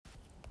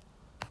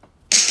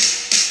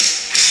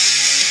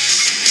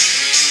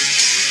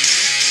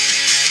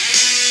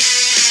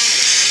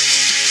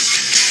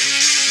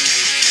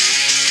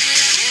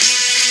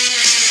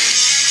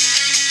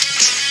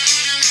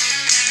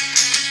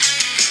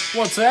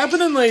What's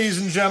happening,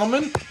 ladies and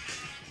gentlemen?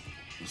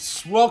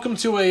 Welcome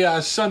to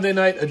a Sunday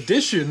night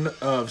edition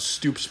of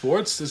Stoop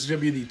Sports. This is going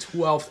to be the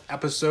 12th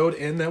episode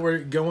in that we're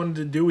going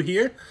to do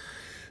here.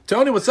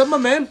 Tony, what's up, my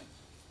man?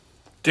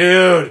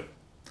 Dude.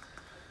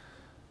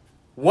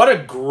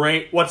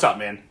 What's up,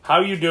 man? How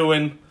you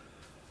doing?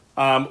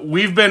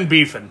 We've been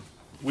beefing.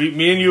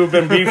 Me and you have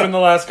been beefing the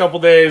last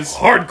couple days.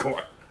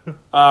 Hardcore.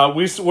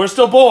 We're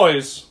still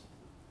boys.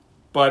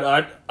 But,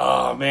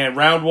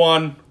 round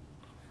one,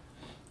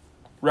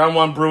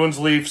 Bruins,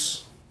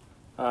 Leafs,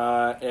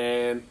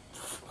 and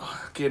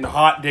fucking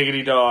hot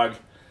diggity dog.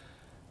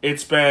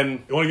 It's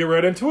been... You want to get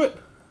right into it?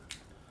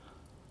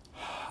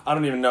 I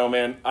don't even know,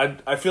 man.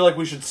 I feel like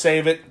we should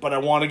save it, but I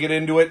want to get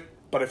into it.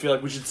 But I feel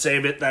like we should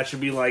save it. That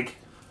should be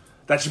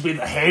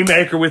the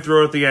haymaker we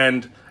throw at the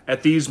end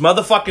at these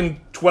motherfucking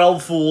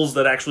 12 fools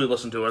that actually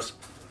listen to us.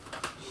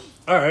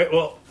 All right,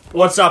 well...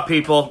 What's up,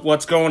 people?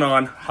 What's going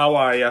on? How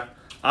are you?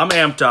 I'm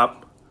amped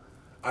up.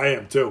 I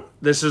am, too.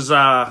 This is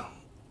the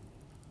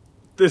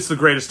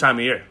greatest time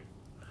of year.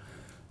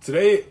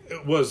 Today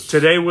was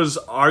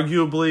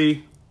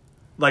arguably,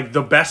 like,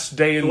 the best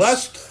day in... The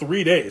last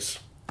 3 days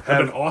have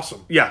been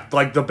awesome. Yeah,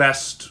 like the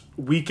best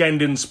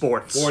weekend in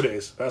sports. 4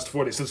 days. Past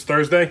 4 days. Since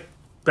Thursday.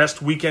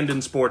 Best weekend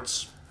in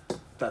sports.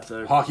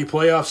 Hockey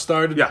playoffs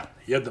started. Yeah.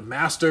 You had the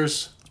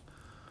Masters.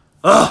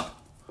 Ugh!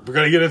 We're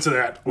going to get into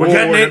that.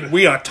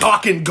 We are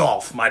talking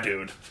golf, my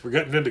dude. We're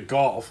getting into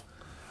golf.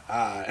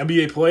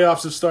 NBA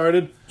playoffs have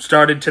started.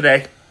 Started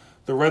today.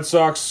 The Red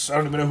Sox, I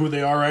don't even know who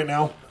they are right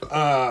now.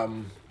 They're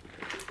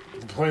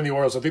playing the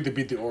Orioles. I think they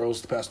beat the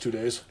Orioles the past 2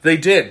 days. They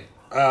did.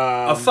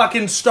 A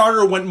fucking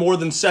starter went more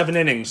than 7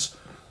 innings.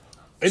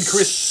 And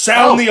Chris...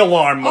 Sound the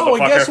alarm, motherfucker. Oh,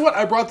 and guess what?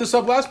 I brought this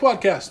up last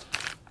podcast.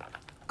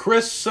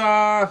 Chris,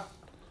 Sale?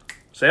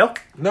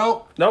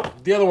 No.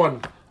 Nope. The other one.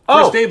 Chris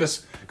Oh.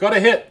 Davis got a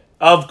hit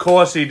Of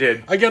course he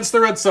did. against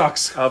the Red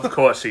Sox. Of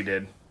course he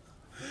did.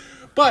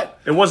 But...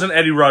 It wasn't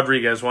Eddie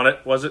Rodriguez,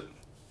 was it?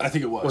 I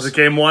think it was. Was it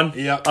game 1?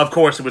 Yeah. Of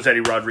course it was Eddie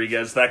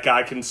Rodriguez. That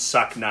guy can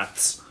suck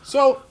nuts.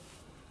 So,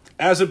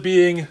 as it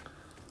being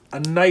a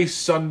nice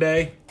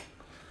Sunday,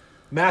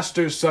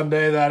 Masters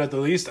Sunday, that at the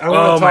least, I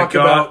want to talk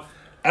about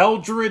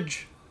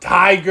Eldridge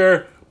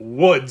Tiger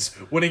Woods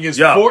winning his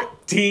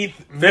 14th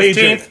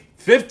major.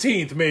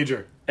 15th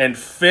major. And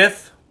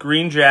 5th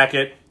green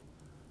jacket.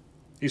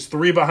 He's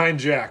 3 behind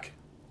Jack.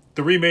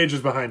 3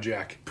 majors behind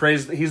Jack.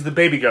 He's the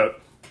baby goat.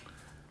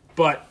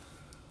 But,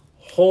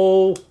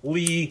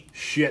 holy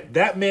shit.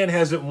 That man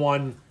hasn't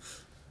won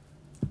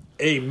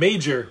a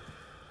major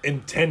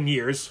in 10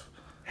 years.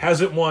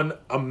 Hasn't won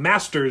a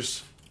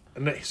Masters.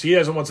 He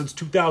hasn't won since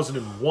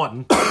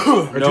 2001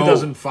 or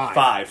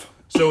 2005.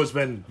 So it's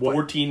been, what?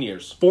 14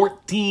 years.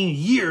 14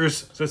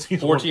 years since he's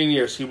 14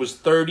 years. He was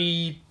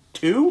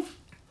 32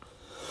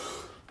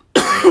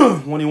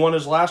 when he won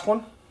his last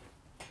one.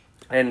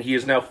 And he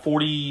is now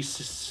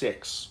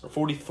 46. Or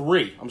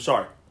 43. I'm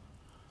sorry.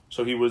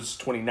 So he was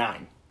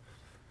 29.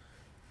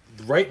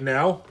 Right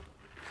now,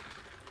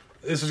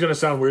 this is going to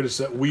sound weird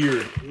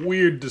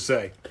to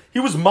say. He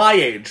was my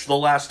age the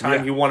last time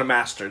Yeah. he won a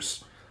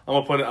Masters.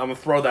 I'm gonna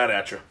throw that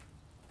at you.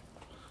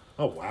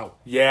 Oh, wow.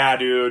 Yeah,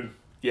 dude.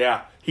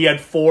 Yeah. He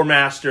had 4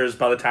 Masters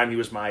by the time he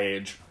was my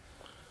age.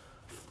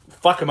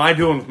 Fuck am I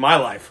doing with my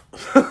life?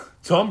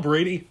 Tom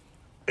Brady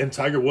and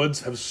Tiger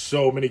Woods have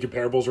so many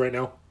comparables right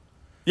now.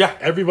 Yeah.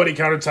 Everybody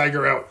counted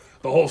Tiger out.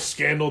 The whole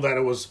scandal that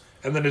it was,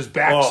 and then his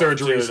back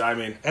surgeries. Dude, I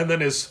mean. And then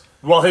his...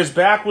 Well, his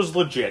back was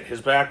legit.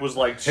 His back was,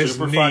 like, His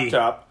super knee. fucked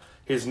up.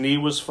 His knee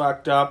was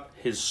fucked up.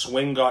 His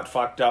swing got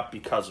fucked up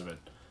because of it.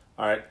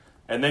 All right?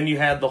 And then you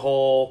had the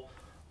whole,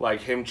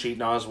 like, him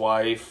cheating on his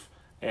wife,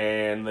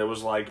 and there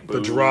was, like, booze.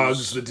 The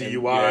drugs, the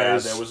DUIs. Yeah,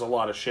 there was a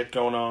lot of shit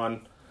going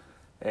on.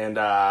 And,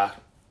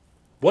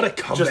 What a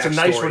comeback just a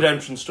nice story.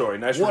 redemption story.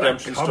 Nice What a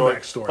redemption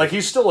comeback story. Like,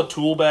 he's still a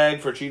tool bag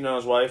for cheating on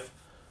his wife.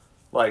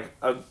 Like,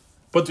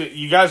 But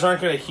you guys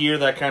aren't going to hear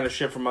that kind of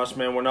shit from us,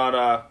 man. We're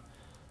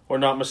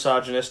not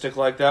misogynistic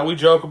like that. We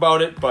joke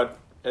about it, but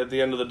at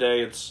the end of the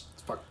day, it's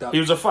fucked up. he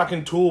was a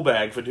fucking tool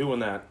bag for doing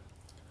that.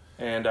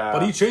 And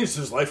But he changed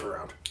his life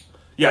around.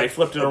 yeah, he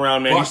flipped it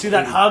around, man. You see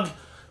that hug?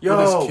 Yo,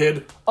 With his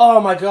kid. Oh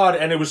my god!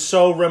 And it was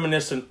so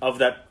reminiscent of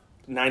that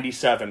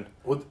 '97.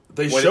 Well,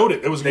 they showed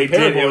it. It was they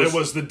comparable. did. It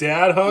was the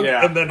dad hug,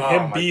 Yeah. and then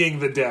him being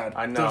the dad.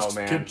 I know, to his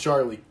man. Kid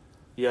Charlie.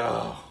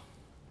 Yo,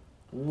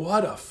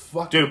 What a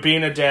fuck, dude,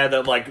 being a dad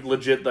that like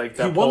legit like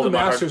that He won pulled the in my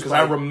heart, Masters because by-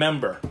 I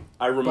remember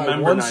By one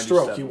 97.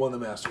 stroke, he won the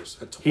Masters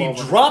at He 12.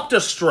 dropped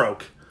a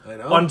stroke. I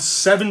know. On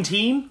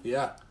 17.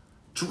 Yeah.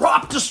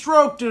 Dropped a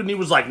stroke, dude, and he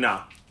was like,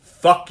 "Nah,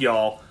 fuck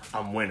y'all,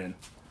 I'm winning."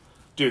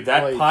 Dude,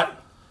 that Like-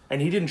 putt, and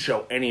he didn't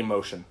show any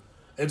emotion.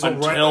 And so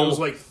Until- it was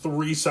like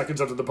 3 seconds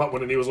after the putt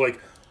went, and he was like,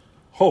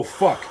 "Oh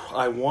fuck!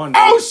 I won.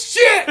 Oh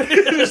shit!"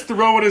 Just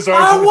throwing his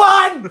arms.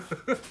 I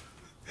won!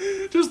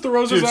 Just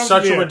throws Dude, his arms.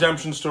 such in the a air.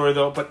 redemption story,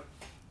 though, but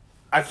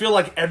I feel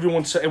like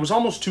everyone saw, it was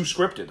almost too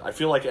scripted. I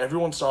feel like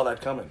everyone saw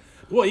that coming.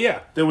 Well, yeah.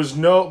 There was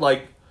no,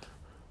 like,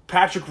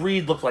 Patrick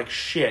Reed looked like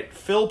shit.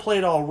 Phil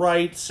played all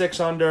right, 6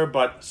 under,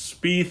 but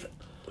Spieth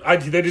They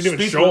didn't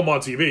even show him on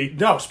TV.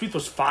 No, Spieth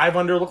was 5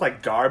 under, looked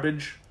like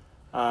garbage.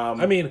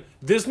 I mean,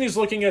 Disney's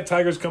looking at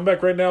Tiger's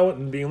comeback right now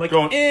and being like,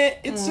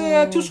 it's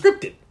too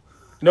scripted.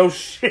 No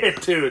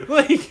shit, dude.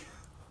 Like,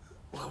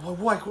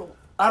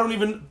 I don't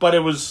even... But it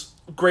was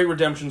a great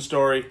redemption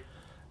story.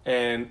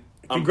 And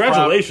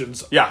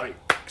congratulations. Yeah. Like,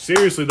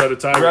 seriously, though, to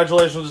Tiger.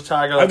 Congratulations to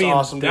Tiger. That's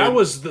awesome, dude. That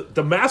was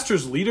the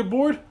Masters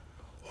leaderboard.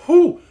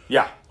 Who?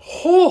 Yeah.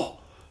 Oh.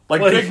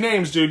 Like, big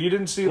names, dude. You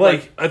didn't see,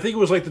 like... I think it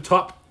was like the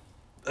top...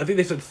 I think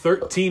they said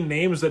 13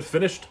 names that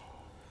finished.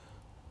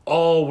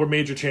 All were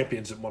major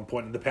champions at one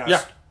point in the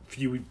past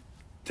few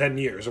 10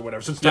 years or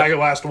whatever, since Tiger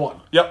last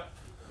won. Yep.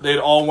 They'd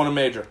all won a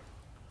major.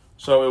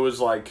 So it was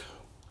like...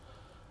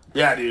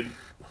 Yeah, dude.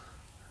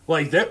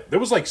 Like, there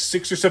was like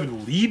 6 or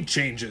 7 lead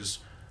changes.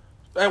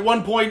 At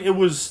one point, there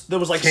was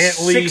like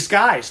Cantley, 6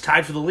 guys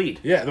tied for the lead.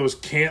 Yeah, there was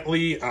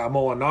Cantley,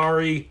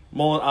 Molinari,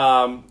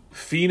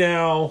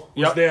 Finau was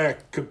Yep. there,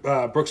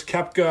 Brooks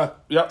Koepka,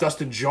 Yep.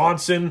 Dustin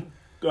Johnson,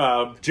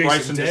 Jason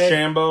Bryson Day.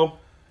 DeChambeau.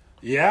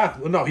 Yeah,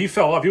 no, he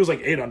fell off. He was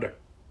like 8 under.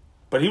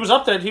 But he was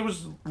up there. He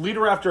was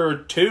leader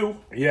after 2.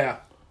 Yeah,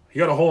 he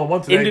got a hole in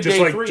one today, Into just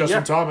day like 3,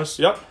 Justin Thomas.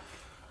 Yep.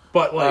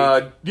 But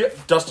like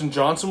Dustin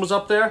Johnson was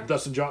up there.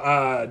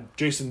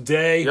 Jason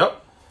Day.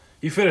 Yep.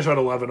 He finished on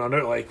 11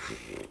 under. Like,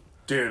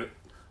 dude,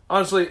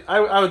 honestly,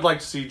 I would like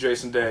to see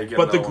Jason Day again.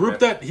 But the group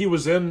that he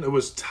was in, it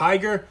was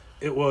Tiger,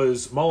 it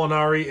was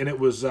Molinari, and it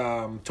was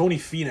Tony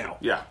Finau.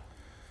 Yeah,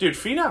 dude,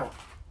 Finau.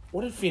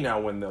 What did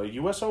Finau win though?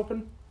 U.S.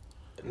 Open?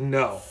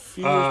 No,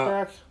 Few years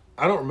back.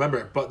 I don't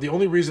remember. But the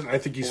only reason I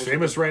think he's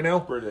famous right now,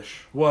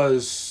 British,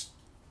 was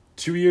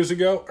 2 year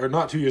ago, or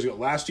not 2 years ago,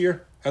 last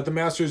year at the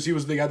Masters. He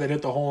was the guy that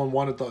hit the hole in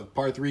one at the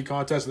par 3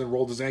 contest and then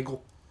rolled his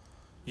ankle.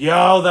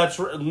 Yo,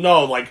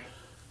 like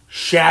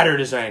shattered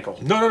his ankle.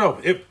 No.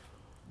 It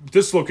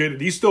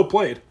dislocated. He still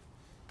played.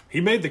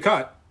 He made the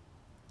cut.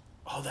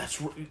 Oh,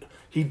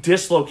 he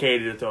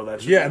dislocated it though.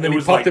 That's and then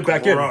he popped it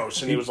back gross,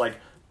 in. And he was like,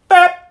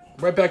 "Bap!"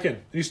 Right back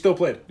in. He still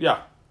played.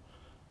 Yeah.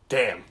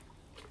 Damn.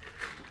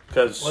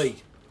 Because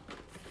like,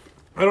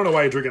 I don't know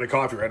why you're drinking a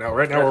coffee right now.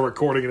 Right now we're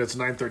recording and it's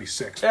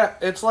 9:36. Yeah,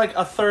 it's like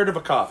a third of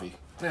a coffee.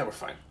 Yeah, we're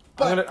fine.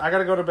 But I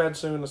gotta go to bed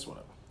soon. This one.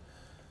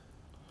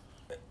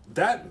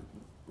 That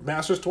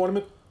Masters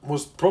tournament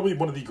was probably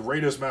one of the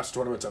greatest Masters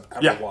tournaments I've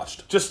ever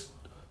watched. Just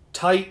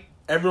tight.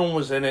 Everyone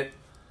was in it.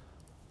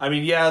 I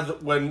mean,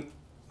 when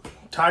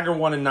Tiger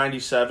won in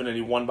 '97 and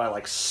he won by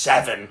like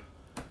 7.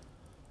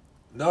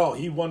 No,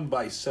 he won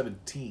by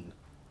 17.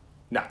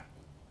 No.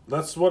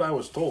 That's what I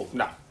was told.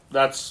 No.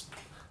 That's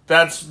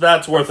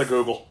worth a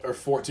Google. Or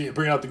 14.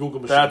 Bring out the Google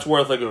machine. That's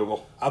worth a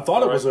Google. I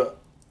thought it was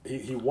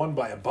he won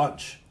by a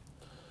bunch.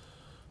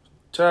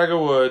 Tiger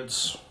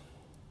Woods.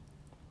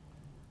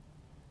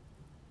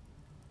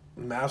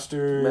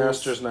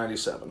 Masters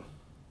 97.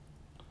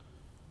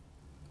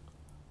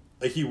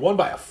 Like, he won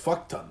by a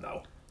fuck ton,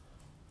 though.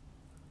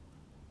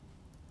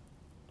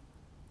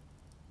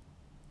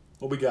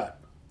 What we got?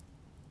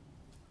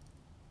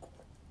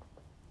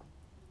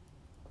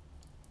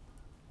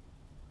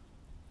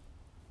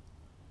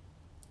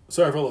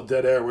 Sorry for all the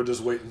dead air. We're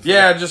just waiting for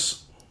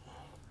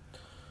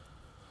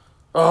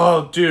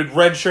Oh, dude,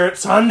 red shirt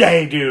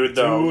Sunday, dude,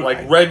 though. Dude,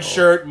 like, red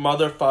shirt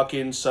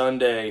motherfucking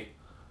Sunday.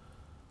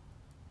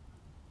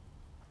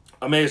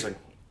 Amazing.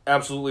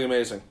 Absolutely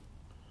amazing.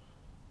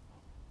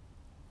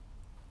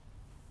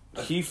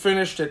 He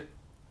finished at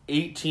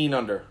 18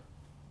 under.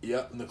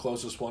 Yep, and the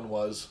closest one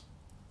was...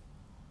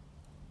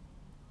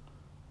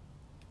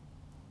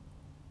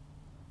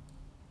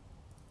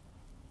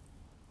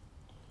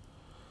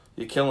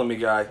 You're killing me,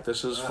 guy.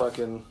 This is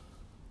fucking...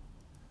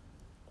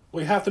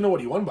 Well, you have to know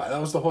what he won by. That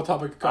was the whole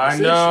topic of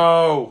conversation. I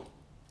know.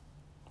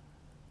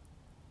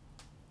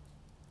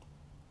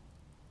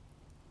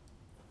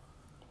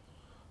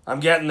 I'm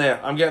getting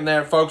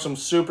there, folks. I'm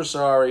super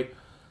sorry.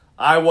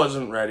 I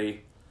wasn't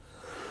ready.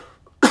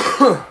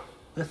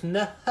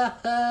 No,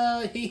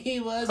 he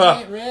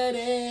wasn't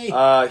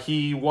ready.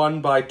 He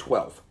won by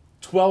 12.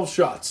 12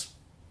 shots.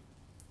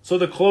 So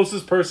the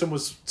closest person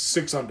was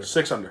 6 under.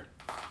 6 under.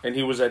 And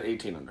he was at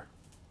 18 under.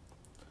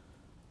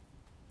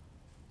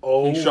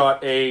 Oh. He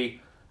shot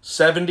a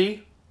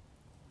 70,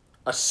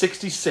 a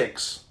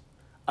 66,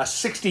 a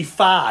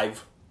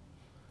 65,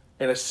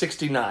 and a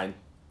 69.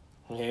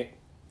 Okay.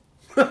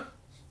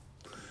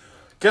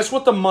 Guess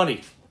what the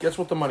money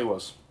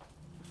was?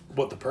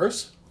 What, the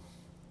purse?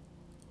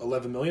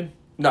 11 million?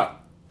 No.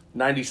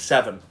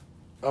 97.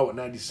 Oh, at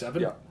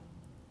 97? Yeah.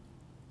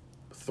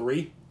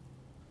 3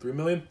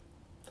 million?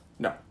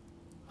 No.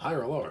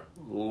 Higher or lower?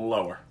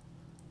 Lower.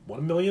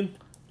 1 million?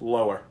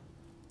 Lower.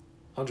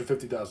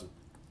 150,000.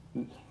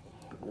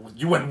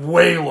 You went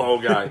way low,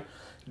 guy.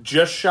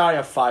 Just shy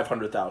of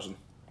 500,000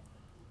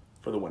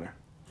 for the winner.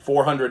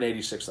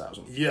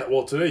 486,000. Yeah,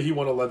 well, today he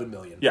won 11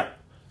 million. Yeah.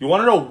 You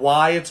want to know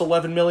why it's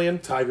 11 million?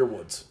 Tiger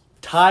Woods.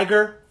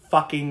 Tiger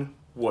fucking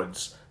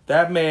Woods.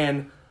 That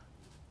man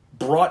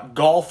brought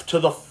golf to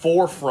the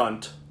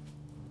forefront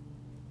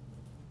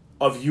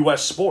of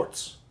U.S.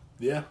 sports.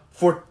 Yeah.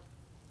 For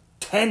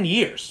 10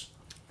 years.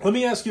 Let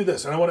me ask you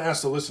this, and I want to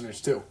ask the listeners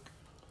too.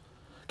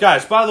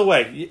 Guys, by the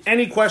way,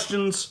 any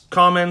questions,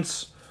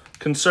 comments,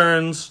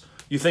 concerns,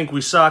 you think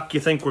we suck, you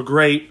think we're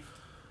great,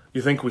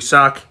 you think we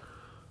suck,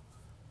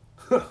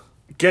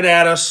 get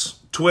at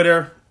us.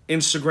 Twitter,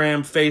 Instagram,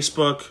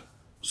 Facebook,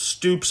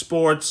 Stoop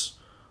Sports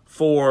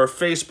for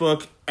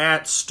Facebook,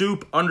 at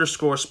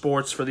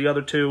Stoop_sports for the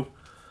other two.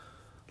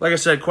 Like I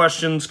said,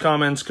 questions,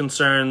 comments,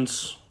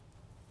 concerns.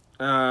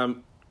 Your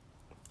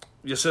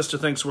sister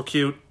thinks we're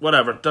cute.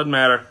 Whatever, doesn't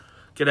matter.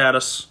 Get at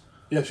us.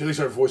 Yeah, she thinks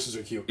our voices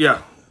are cute.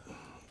 Yeah.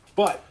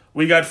 But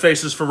we got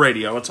faces for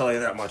radio, I'll tell you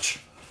that much.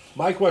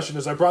 My question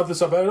is, I brought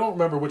this up, I don't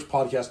remember which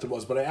podcast it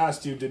was, but I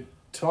asked you, did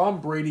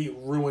Tom Brady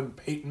ruin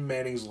Peyton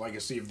Manning's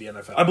legacy of the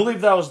NFL? I believe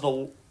that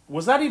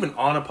was that even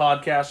on a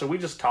podcast, or were we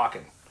just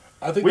talking?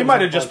 I think we might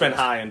have just been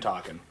high and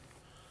talking.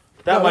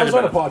 That might have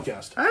been on a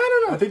podcast. I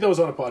don't know. I think that was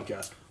on a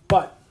podcast.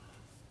 But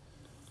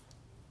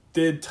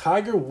did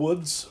Tiger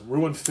Woods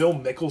ruin Phil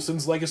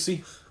Mickelson's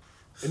legacy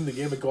in the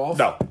game of golf?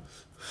 No.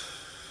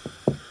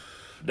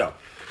 No.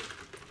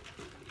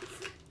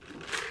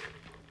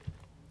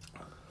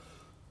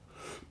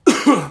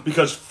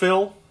 Because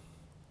Phil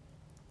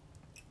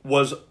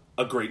was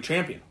a great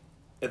champion.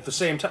 At the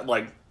same time,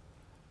 like...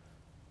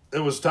 It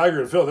was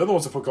Tiger and Phil. They're the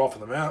ones that put golf on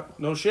the map.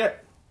 No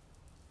shit.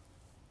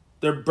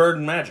 They're Bird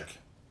and Magic.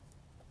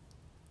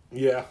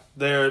 Yeah.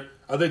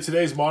 Are they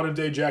today's modern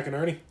day Jack and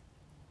Ernie?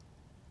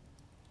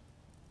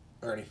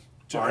 Ernie.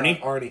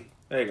 Arnie?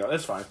 There you go.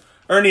 That's fine.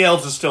 Ernie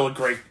Els is still a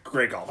great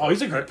golfer. Oh,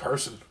 he's a great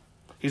person.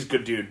 He's a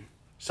good dude.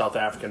 South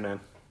African man.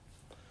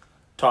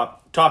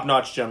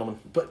 Top-notch gentleman.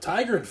 But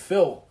Tiger and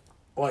Phil,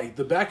 like,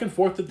 the back and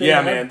forth that they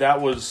had... Yeah, man,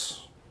 that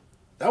was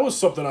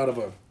something out of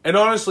a... And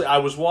honestly, I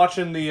was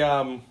watching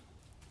the...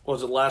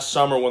 was it last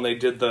summer when they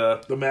did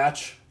the... The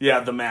match?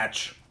 Yeah, the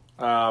match.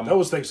 That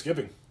was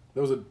Thanksgiving.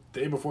 That was a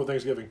day before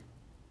Thanksgiving.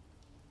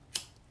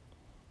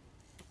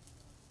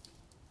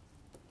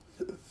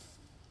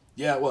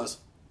 Yeah, it was.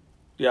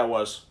 Yeah, it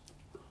was.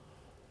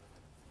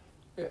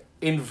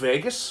 In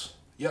Vegas?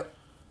 Yep.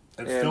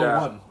 And Phil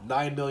won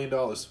 $9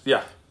 million.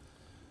 Yeah.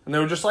 And they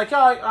were just like,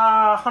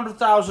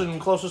 100,000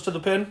 closest to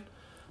the pin.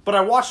 But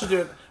I watched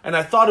it, and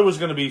I thought it was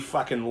going to be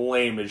fucking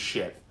lame as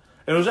shit.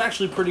 And it was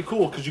actually pretty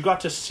cool, because you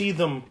got to see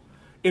them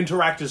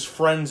interact as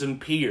friends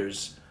and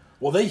peers.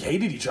 Well, they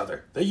hated each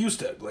other. They used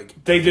to,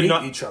 like, they did hate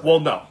not, each other. Well,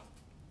 no.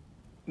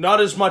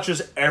 Not as much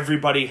as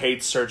everybody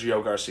hates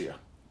Sergio Garcia.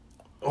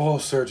 Oh,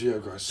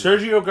 Sergio Garcia.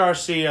 Sergio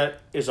Garcia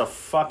is a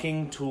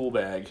fucking tool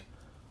bag.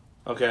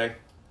 Okay?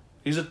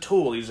 He's a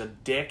tool. He's a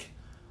dick.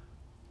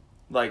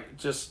 Like,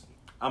 just...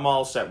 I'm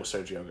all set with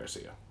Sergio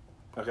Garcia.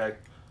 Okay?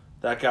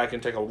 That guy can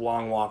take a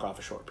long walk off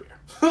a short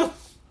pier.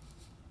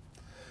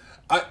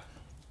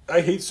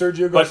 I hate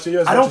Sergio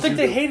Garcia. I don't think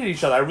they hated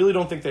each other. I really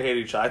don't think they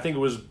hated each other. I think it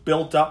was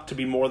built up to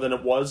be more than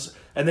it was,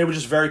 and they were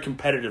just very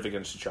competitive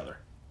against each other.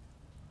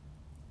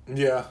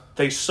 Yeah.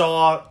 They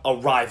saw a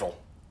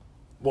rival.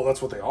 Well,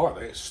 that's what they are.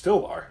 They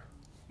still are.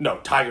 No,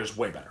 Tiger's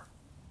way better.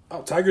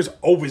 Oh, Tiger's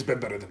always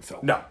been better than Phil.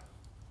 No.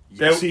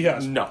 Yes, he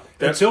has. No.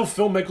 Until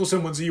Phil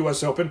Mickelson wins the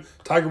U.S. Open,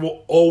 Tiger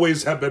will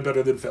always have been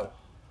better than Phil.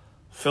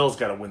 Phil's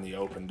got to win the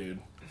Open, dude.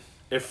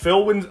 If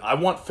Phil wins, I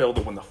want Phil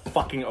to win the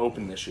fucking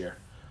Open this year.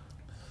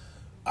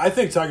 I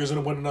think Tiger's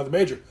going to win another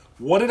major.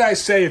 What did I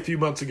say a few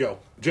months ago?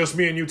 Just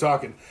me and you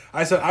talking.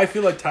 I said, I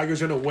feel like Tiger's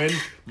going to win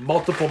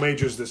multiple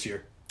majors this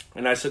year.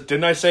 And I said,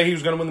 didn't I say he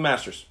was going to win the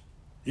Masters?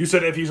 You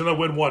said if he's going to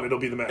win one, it'll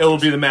be the Masters. It'll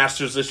be the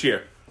Masters this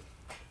year.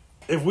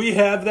 If we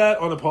have that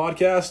on the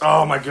podcast...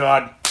 Oh, my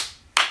God.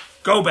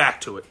 Go back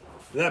to it.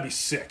 That'd be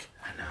sick.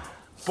 I know.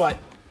 But...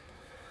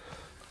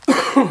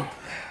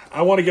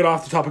 I want to get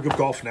off the topic of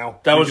golf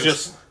now. That was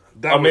just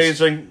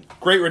amazing.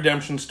 Great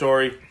redemption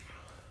story.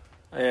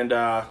 And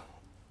I'm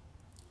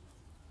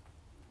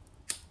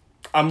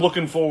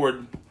looking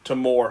forward to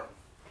more.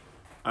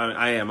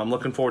 I am. I'm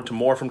looking forward to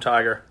more from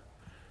Tiger.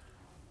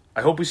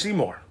 I hope we see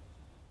more.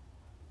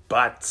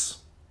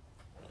 Butts.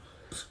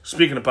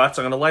 Speaking of butts,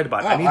 I'm going to light a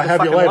butt. I need to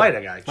fucking light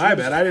a guy. My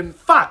bad, I didn't...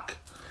 Fuck.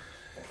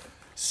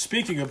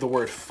 Speaking of the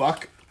word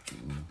fuck,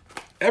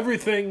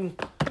 everything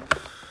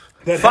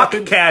that fuck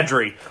happened...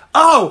 Kadri.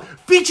 Oh,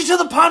 beat you to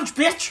the punch,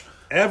 bitch.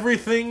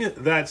 Everything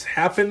that's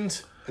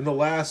happened in the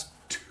last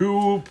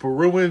two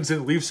Bruins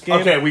and Leafs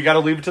games... Okay, we got to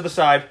leave it to the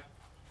side.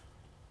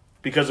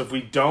 Because if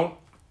we don't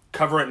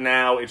cover it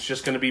now, it's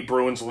just going to be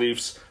Bruins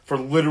Leafs for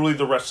literally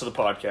the rest of the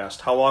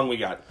podcast. How long we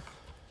got?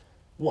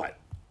 What?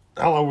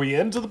 How long are we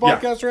into the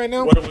podcast right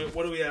now? What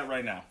are we at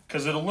right now?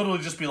 Because it'll literally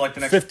just be like the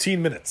next... 15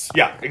 minutes.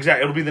 Yeah,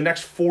 exactly. It'll be the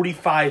next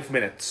 45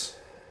 minutes.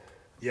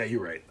 Yeah,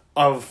 you're right.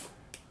 Of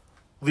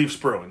Leafs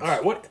Bruins. All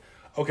right, what...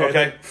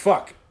 Okay.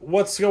 Fuck.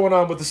 What's going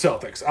on with the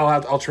Celtics?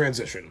 I'll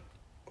transition.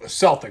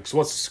 Celtics,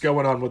 what's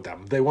going on with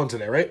them? They won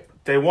today, right?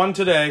 They won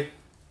today.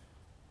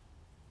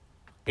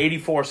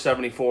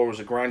 84-74 was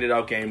a grinded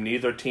out game.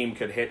 Neither team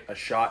could hit a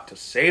shot to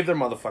save their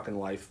motherfucking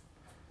life.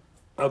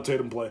 How'd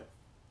Tatum play?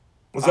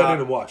 Was that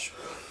in watch?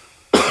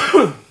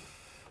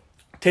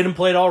 Tatum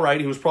played all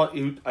right. He was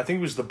probably, I think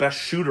he was the best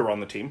shooter on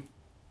the team.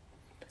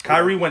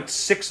 Kyrie went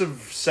 6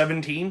 of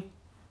 17.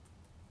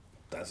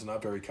 That's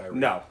not very Kyrie.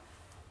 No.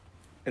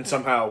 and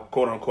somehow,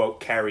 quote unquote,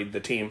 carried the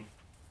team.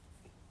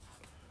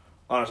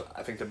 Honestly,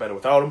 I think they're better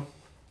without him.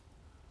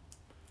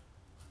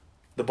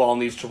 The ball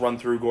needs to run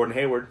through Gordon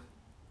Hayward.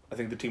 I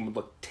think the team would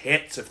look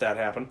tits if that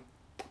happened.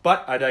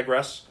 But I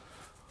digress.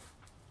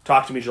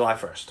 Talk to me July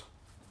 1st.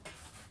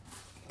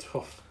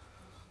 Tough.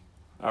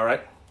 All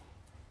right?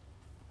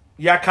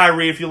 Yeah,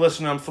 Kyrie, if you're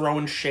listening, I'm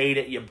throwing shade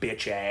at you,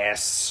 bitch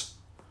ass.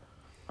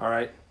 All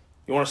right?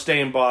 You want to stay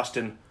in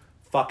Boston,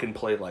 fucking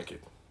play like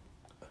it.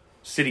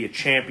 City of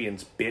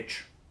champions,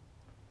 bitch.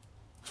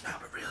 No,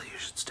 but really, you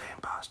should stay in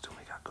Boston.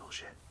 We got cool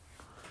shit.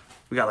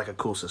 We got like a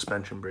cool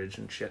suspension bridge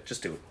and shit.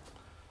 Just do it.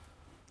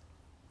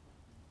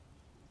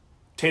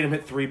 Tatum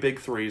hit 3 big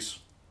threes.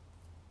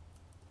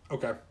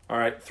 Okay. All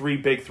right, 3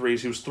 big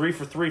threes. He was 3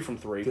 for 3 from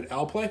 3. Did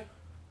Al play?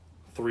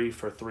 3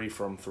 for 3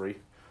 from 3.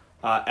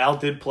 Al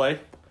did play.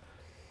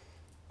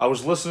 I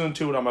was listening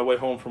to it on my way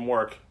home from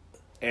work,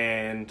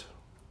 and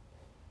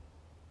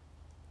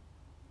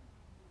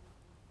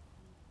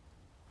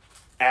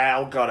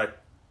Al got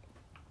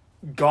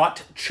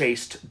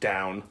chased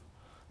down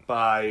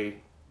by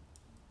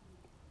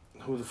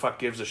who the fuck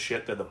gives a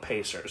shit? They're the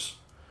Pacers.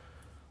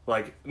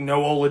 Like,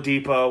 no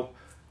Oladipo.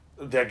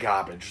 They're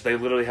garbage. They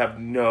literally have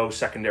no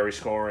secondary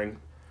scoring.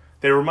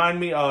 They remind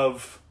me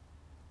of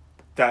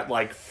that,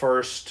 like,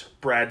 first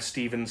Brad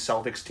Stevens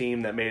Celtics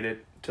team that made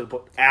it to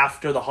the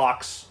after the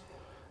Hawks,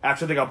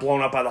 after they got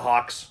blown up by the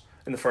Hawks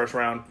in the first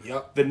round.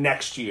 Yep. The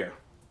next year.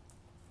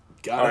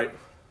 Got All it. right.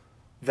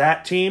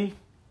 That team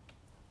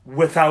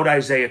without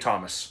Isaiah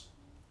Thomas.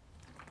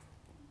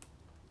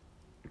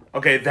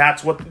 Okay,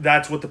 that's what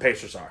the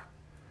Pacers are.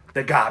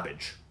 They're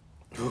garbage.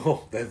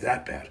 Oh, they're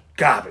that bad.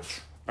 Garbage.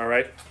 All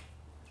right?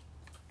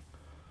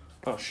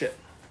 Oh, shit.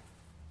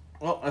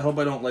 Well, I hope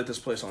I don't light this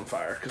place on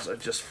fire, because I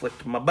just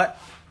flicked my butt,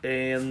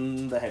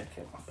 and the head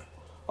came off.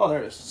 Oh,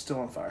 there it is. It's still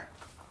on fire.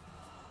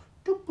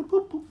 Boop, boop,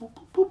 boop, boop, boop,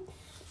 boop, boop.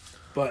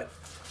 But,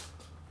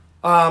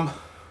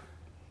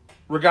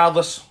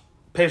 regardless,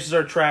 Pacers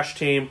are a trash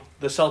team.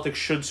 The Celtics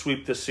should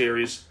sweep this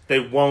series. They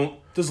won't.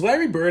 does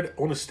Larry Bird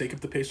own a stake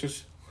of the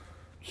Pacers?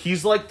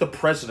 He's like the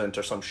president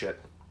or some shit.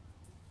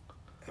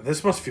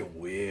 This must feel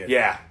weird.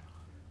 Yeah.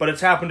 But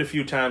it's happened a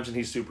few times, and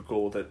he's super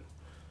cool with it.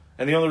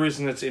 And the only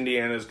reason it's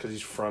Indiana is because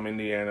he's from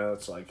Indiana.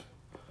 It's like,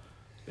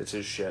 it's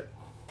his shit.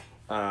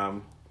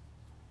 I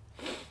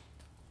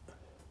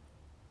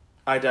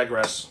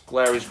digress.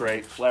 Larry's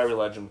great. Larry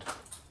legend.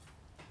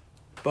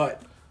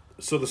 But,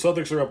 so the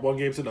Celtics are up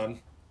 1-0.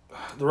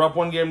 They're up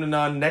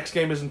 1-0. Next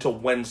game isn't until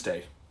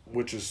Wednesday.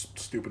 Which is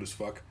stupid as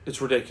fuck.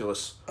 It's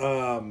ridiculous.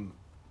 Who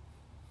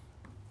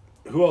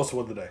else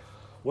won today?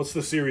 What's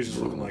the series is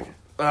looking like?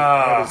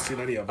 I haven't seen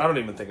any of them. I don't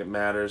even think it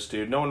matters,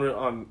 dude. No one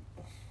on.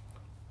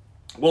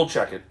 We'll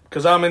check it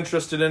because I'm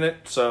interested in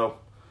it. So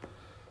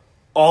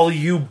all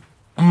you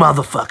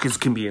motherfuckers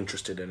can be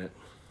interested in it.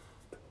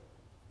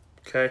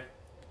 Okay.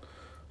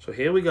 So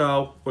here we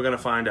go. We're gonna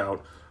find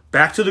out.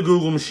 Back to the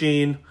Google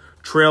machine.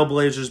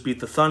 Trailblazers beat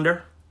the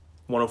Thunder,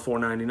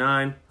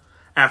 104-99.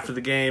 After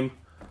the game,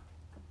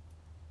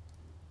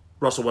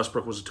 Russell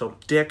Westbrook was a total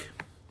dick.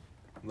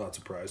 I'm not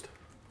surprised.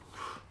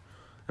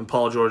 And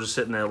Paul George is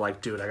sitting there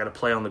like, dude, I got to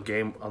play on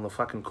the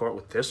fucking court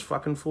with this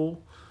fucking fool.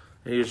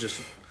 And he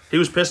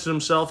was pissed at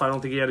himself. I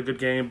don't think he had a good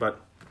game, but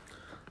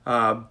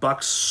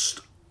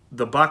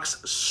the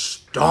Bucks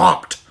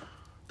stomped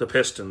the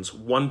Pistons,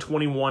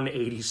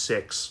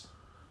 121-86.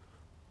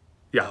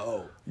 Yeah.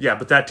 Oh. Yeah,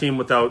 but that team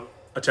without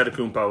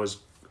Antetokounmpo is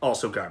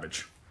also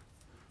garbage.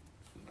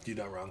 You're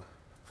not wrong.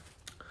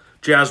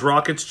 Jazz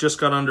Rockets just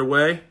got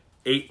underway.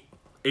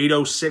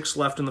 8:06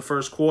 left in the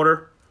first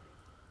quarter.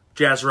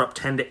 Jazz are up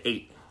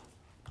 10-8.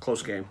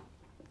 Close game.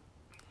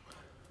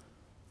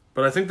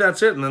 But I think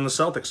that's it. And then the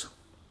Celtics.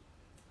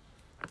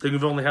 I think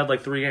we've only had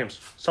like 3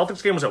 games.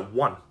 Celtics game was at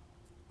 1.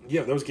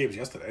 Yeah, there was games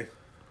yesterday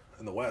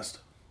in the West.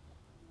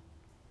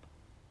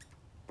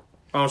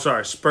 Oh,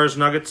 sorry. Spurs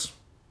Nuggets.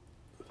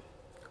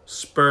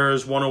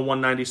 Spurs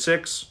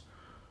 101-96.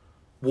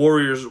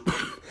 Warriors,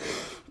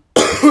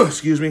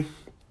 excuse me,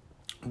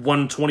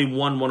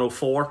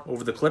 121-104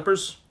 over the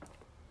Clippers.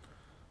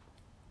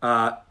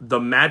 The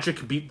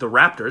Magic beat the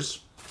Raptors.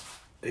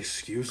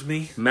 Excuse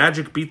me?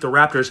 Magic beat the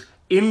Raptors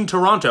in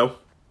Toronto.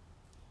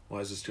 Why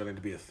is this going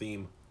to be a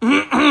theme?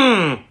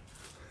 I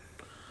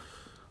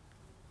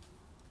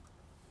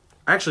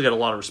actually got a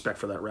lot of respect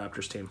for that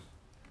Raptors team.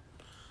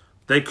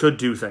 They could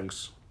do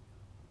things.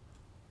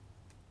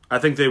 I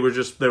think they were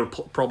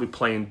probably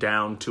playing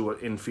down to an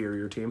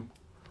inferior team.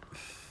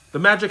 The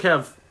Magic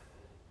have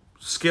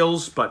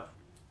skills, but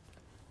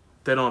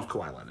they don't have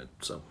Kawhi Leonard,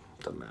 so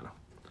it doesn't matter.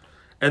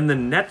 And the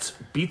Nets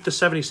beat the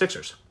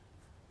 76ers.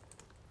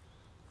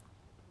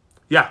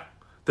 Yeah,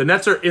 the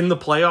Nets are in the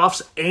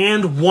playoffs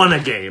and won a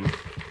game.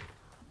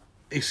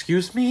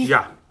 Excuse me?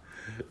 Yeah.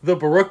 The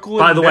Brooklyn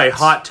By the way, Nets.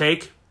 hot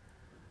take.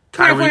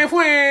 Kyrie's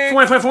going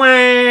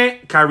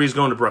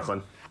to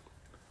Brooklyn.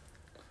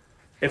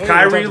 If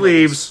Kyrie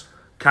leaves,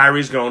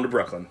 Kyrie's going to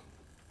Brooklyn.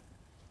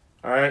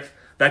 All right?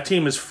 That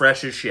team is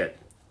fresh as shit.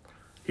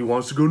 He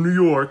wants to go to New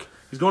York.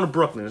 He's going to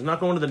Brooklyn. He's not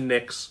going to the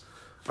Knicks.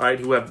 all right,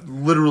 who have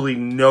literally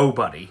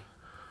nobody.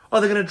 Oh,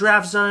 they're going to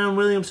draft Zion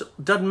Williams.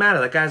 Doesn't matter.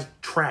 That guy's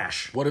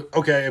trash.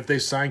 If they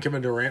sign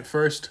Kevin Durant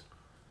first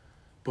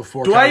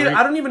before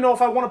I don't even know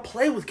if I want to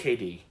play with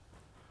KD.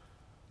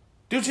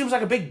 Dude seems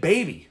like a big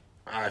baby.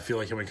 I feel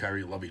like him and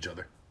Kyrie love each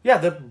other. Yeah,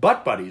 they're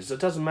butt buddies. It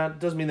doesn't matter. It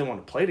doesn't mean they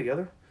want to play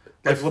together.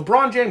 Like,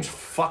 LeBron James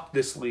fucked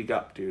this league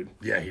up, dude.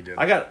 Yeah, he did.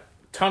 I got a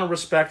ton of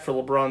respect for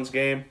LeBron's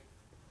game.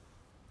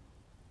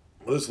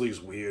 Well, this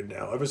league's weird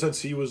now. Ever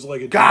since he was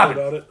like a God,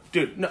 about it.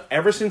 Dude, no,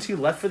 ever since he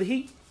left for the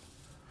Heat.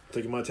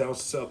 Taking my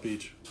talents to South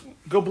Beach.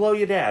 Go blow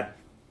your dad.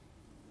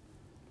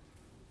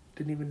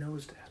 Didn't even know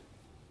his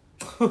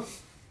dad.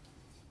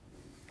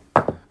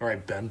 All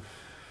right, Ben.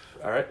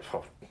 All right.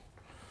 Oh.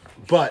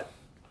 But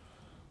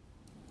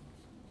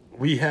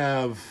we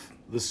have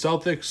the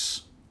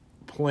Celtics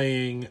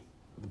playing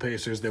the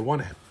Pacers. They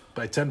won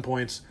by 10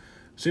 points.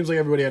 Seems like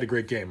everybody had a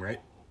great game,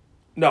 right?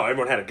 No,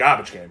 everyone had a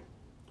garbage game.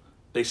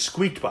 They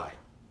squeaked by.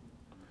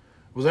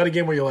 Was that a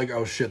game where you're like,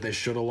 oh shit, they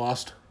should have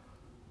lost?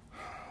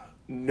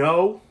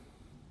 No.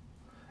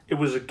 It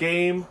was a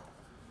game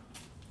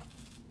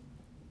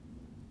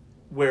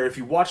where if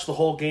you watch the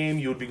whole game,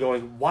 you would be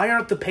going, why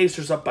aren't the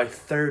Pacers up by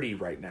 30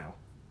 right now?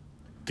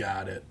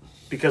 Got it.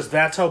 Because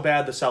that's how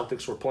bad the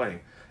Celtics were playing.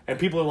 And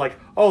people are like,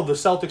 oh, the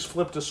Celtics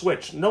flipped a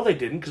switch. No, they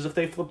didn't, because if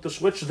they flipped the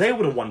switch, they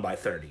would have won by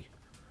 30.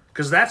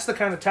 Because that's the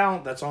kind of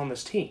talent that's on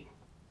this team.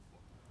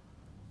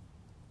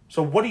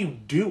 So what do you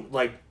do?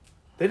 Like,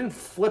 they didn't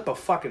flip a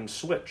fucking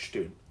switch,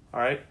 dude. All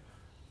right?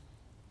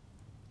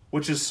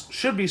 Which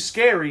should be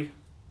scary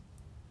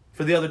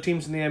for the other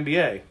teams in the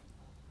NBA.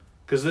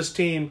 Because this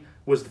team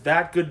was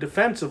that good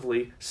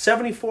defensively.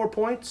 74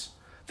 points.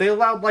 They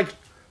allowed like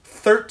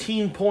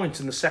 13 points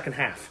in the second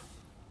half.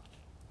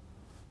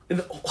 In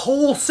the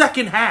whole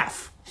second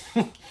half.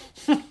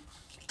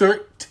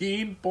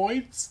 13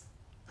 points?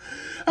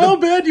 How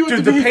bad you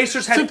have to be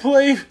to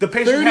play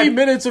 30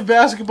 minutes of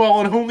basketball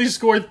and only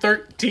score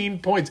 13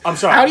 points? I'm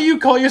sorry. How do you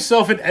call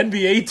yourself an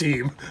NBA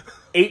team?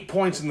 8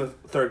 points in the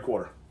third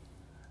quarter.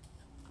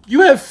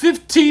 You have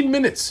 15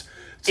 minutes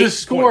to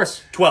score.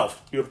 Points.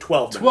 12. You have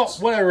 12 minutes.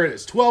 Whatever it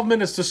is. 12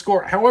 minutes to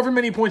score however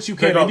many points you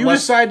can. And you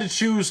decide to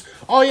choose,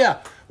 oh yeah,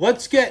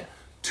 let's get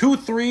 2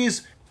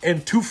 threes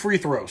and 2 free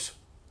throws.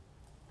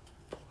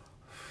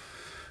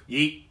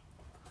 Yeet.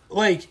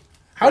 Like,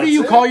 how do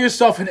you call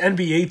yourself an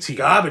NBA team?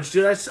 Garbage,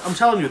 dude. I'm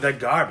telling you, they're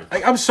garbage.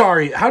 Like, I'm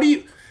sorry. How do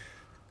you...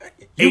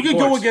 You could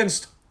go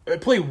against...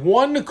 Play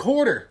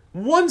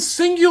one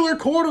singular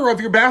quarter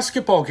of your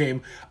basketball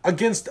game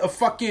against a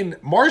fucking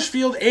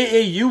Marshfield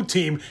AAU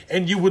team,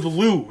 and you would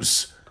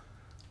lose.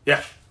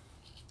 Yeah.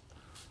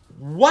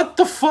 What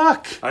the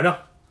fuck? I know.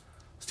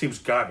 This team's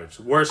garbage.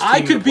 Worst team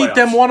I could beat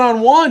them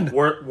one-on-1.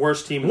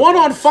 Worst team in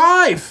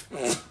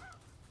 1-on-5.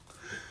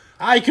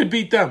 I could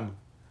beat them.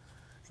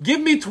 Give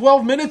me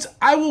 12 minutes.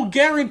 I will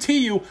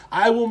guarantee you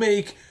I will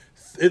make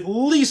at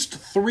least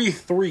 3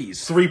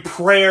 threes. 3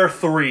 prayer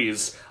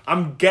threes.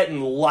 I'm getting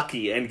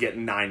lucky and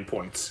getting 9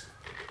 points.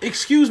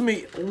 Excuse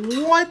me,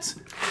 what?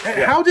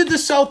 Yeah. How did the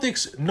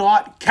Celtics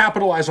not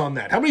capitalize on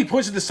that? How many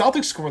points did the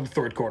Celtics score in the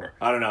third quarter?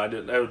 I don't know. I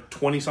did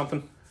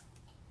 20-something.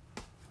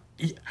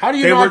 How do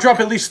you not drop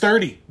at least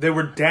 30? They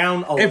were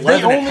down 11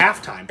 at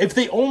halftime. If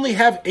they only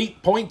have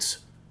 8 points,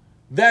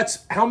 that's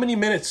how many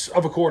minutes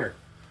of a quarter?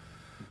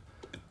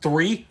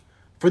 3?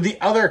 For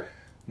the other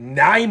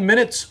 9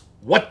 minutes,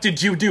 what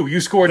did you do? You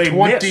scored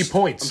 20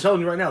 points. I'm telling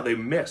you right now, they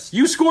missed.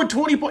 You scored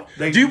 20 points.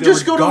 Do you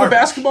just go to a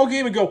basketball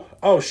game and go,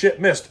 oh, shit,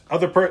 missed.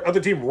 Other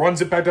team runs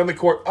it back down the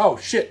court. Oh,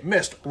 shit,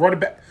 missed. Run it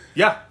back.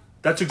 Yeah,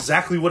 that's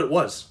exactly what it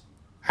was.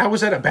 How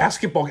was that a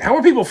basketball game? How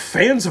are people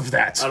fans of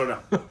that? I don't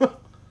know.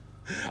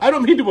 I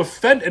don't mean to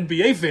offend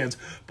NBA fans,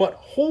 but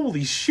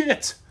holy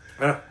shit.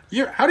 How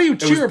do you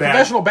cheer a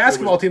professional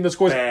basketball team that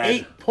scores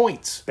 8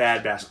 points?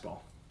 Bad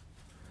basketball.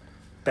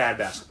 Bad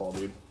basketball,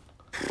 dude.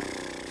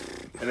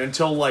 And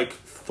until like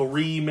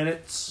 3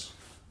 minutes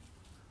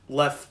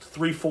left,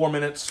 3-4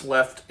 minutes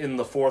left in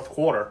the fourth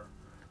quarter,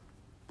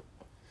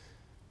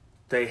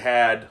 they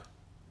had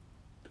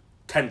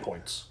 10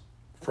 points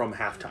from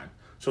halftime.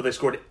 So they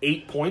scored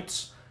 8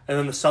 points, and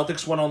then the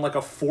Celtics went on like a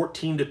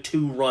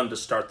 14-2 run to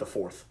start the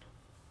fourth.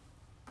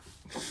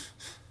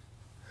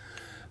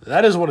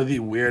 That is one of the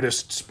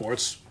weirdest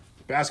sports.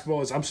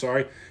 Basketball is, I'm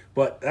sorry,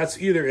 but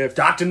that's either if...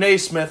 Dr.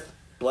 Naismith,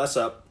 bless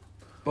up.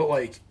 But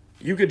like,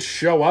 you could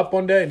show up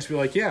one day and just be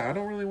like, yeah, I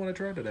don't really want to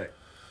try today.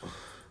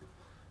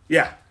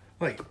 Yeah.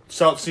 Like,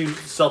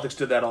 Celtics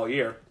did that all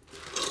year.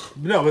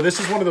 No, but this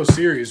is one of those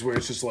series where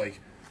it's just like,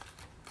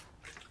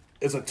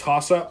 it's a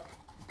toss-up,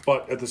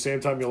 but at the same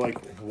time you're like,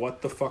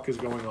 what the fuck is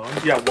going on?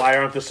 Yeah, why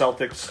aren't the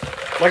Celtics...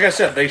 Like I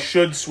said, they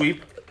should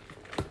sweep,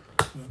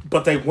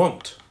 but they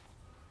won't.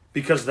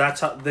 Because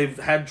that's how they've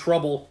had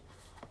trouble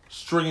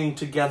stringing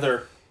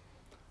together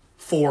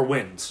 4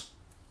 wins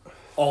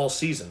all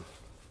season.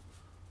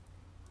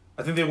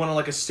 I think they went on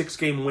like a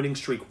 6-game winning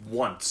streak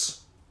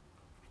once.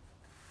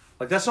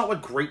 Like, that's not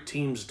what great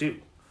teams do.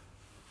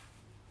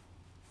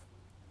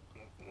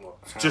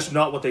 It's just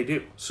not what they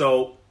do.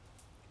 So,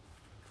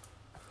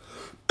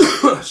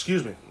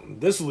 Excuse me.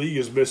 This league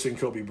is missing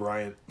Kobe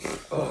Bryant.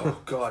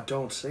 Oh, God,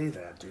 don't say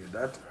that, dude.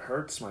 That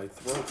hurts my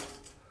throat.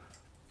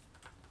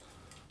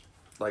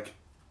 Like,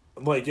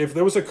 if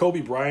there was a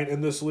Kobe Bryant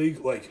in this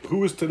league, like,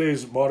 who is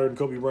today's modern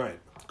Kobe Bryant?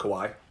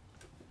 Kawhi.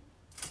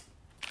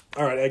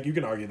 All right, Egg, you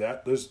can argue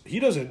that. There's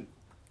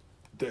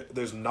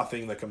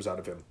nothing that comes out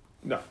of him.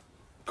 No.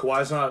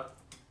 Kawhi's not...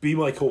 Be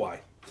like Kawhi.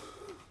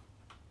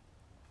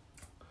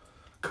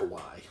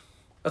 Kawhi.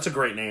 That's a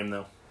great name,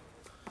 though.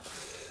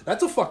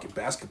 That's a fucking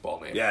basketball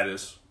name. Yeah, it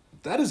is.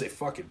 That is a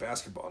fucking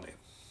basketball name.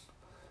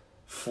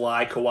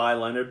 Fly Kawhi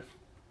Leonard.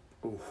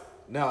 Ooh.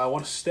 Now, I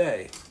want to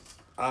stay.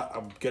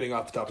 I'm getting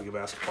off the topic of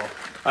basketball.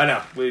 I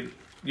know.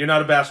 You're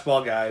not a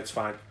basketball guy. It's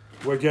fine.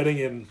 We're getting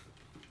in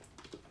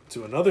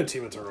to another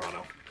team in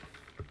Toronto.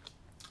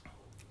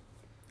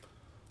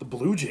 The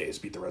Blue Jays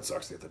beat the Red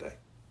Sox the other day.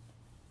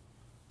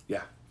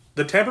 Yeah.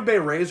 The Tampa Bay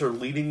Rays are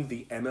leading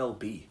the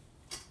MLB.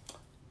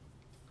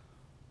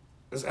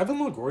 Is Evan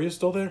Longoria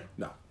still there?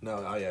 No.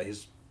 No, oh yeah,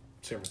 he's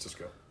San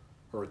Francisco.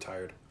 Or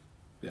retired.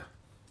 Yeah.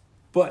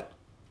 But,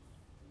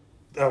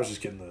 I was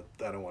just kidding.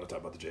 I don't want to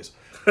talk about the Jays.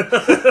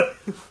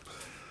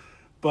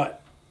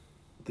 But,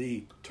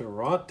 the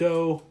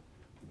Toronto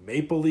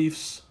Maple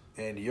Leafs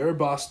and your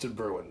Boston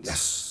Bruins.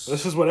 Yes.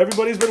 This is what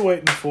everybody's been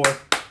waiting for.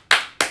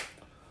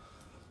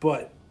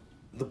 But,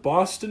 the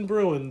Boston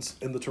Bruins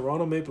and the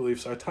Toronto Maple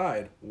Leafs are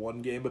tied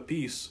 1 game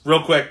apiece.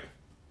 Real quick.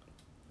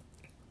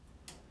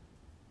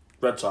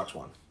 Red Sox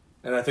won.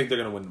 And I think they're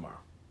going to win tomorrow.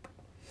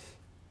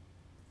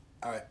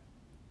 All right.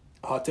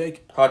 Hot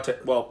take? Hot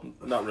take. Well,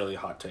 not really a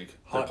hot take.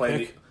 Hot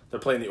pick? They're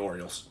playing the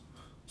Orioles.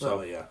 So,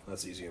 Oh, yeah.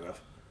 That's easy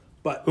enough.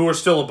 But, who are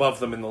still above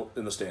them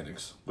in the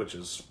standings, which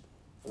is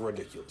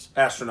ridiculous.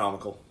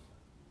 astronomical.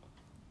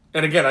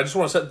 And again, I just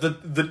want to say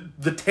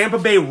the Tampa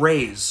Bay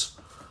Rays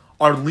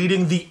are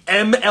leading the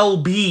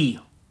MLB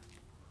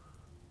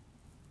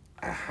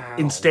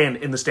in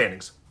the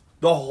standings.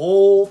 The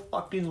whole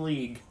fucking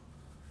league.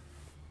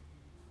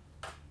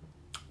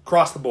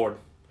 Across the board.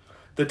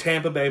 The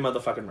Tampa Bay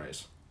motherfucking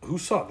Rays. Who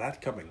saw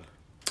that coming?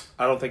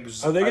 I don't think...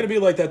 Are they going to be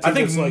like that team I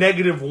think that's like...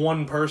 negative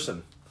one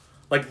person.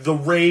 Like, the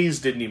Rays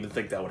didn't even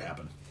think that would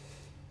happen.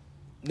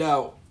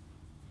 Now,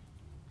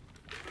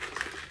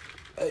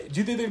 do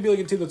you think they're going to be like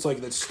a team that's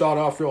like, that start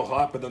off real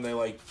hot, but then they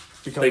like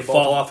become... They the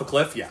fall off a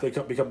cliff? Yeah. They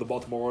become the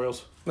Baltimore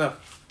Orioles? No.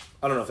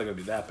 I don't know if they're going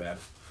to be that bad.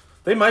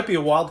 They might be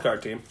a wild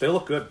card team. They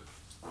look good.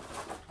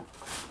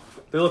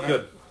 They look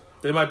good.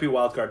 They might be a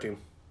wild card team.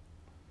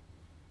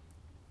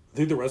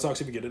 Think the Red Sox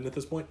even get in at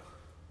this point?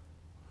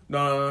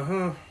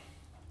 No.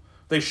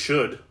 They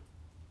should.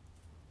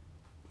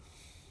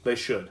 They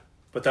should.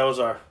 But that was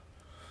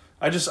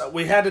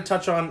we had to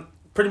touch on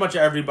pretty much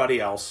everybody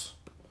else.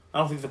 I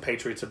don't think the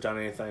Patriots have done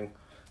anything.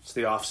 It's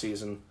the off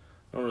season.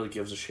 No one really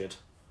gives a shit.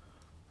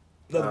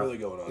 Nothing really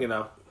going on. You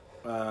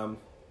know.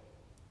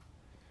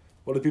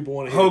 What do people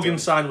want to hear? Hogan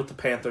signed with the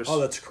Panthers. Oh,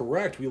 that's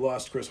correct. We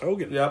lost Chris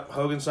Hogan. Yep,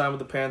 Hogan signed with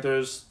the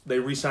Panthers. They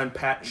re-signed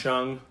Pat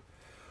Chung.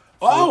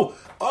 Oh!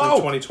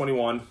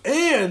 2021.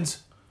 And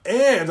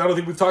I don't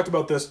think we've talked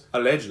about this.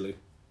 Allegedly.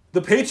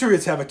 The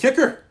Patriots have a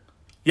kicker.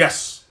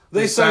 Yes.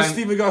 They signed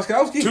Steven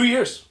Gostkowski. 2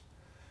 years.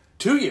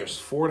 2 years.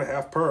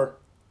 4.5 per.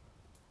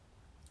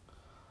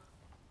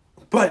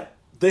 But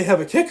they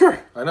have a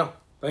kicker. I know.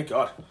 Thank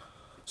God.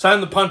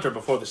 Sign the punter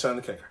before they sign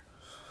the kicker.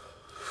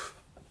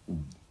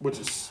 Which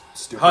is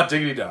stupid. Hot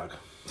diggity dog.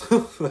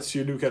 That's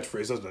your new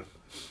catchphrase, isn't it?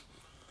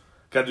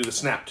 Got to do the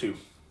snap, too.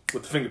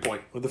 With the finger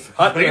point. With the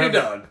Hot diggity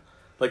dog.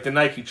 Like the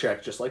Nike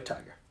check, just like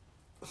Tiger.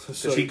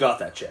 Because he got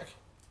that check.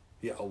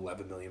 Yeah,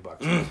 $11 million.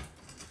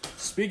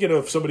 Speaking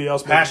of somebody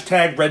else...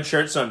 Hashtag Red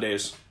Shirt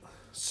Sundays.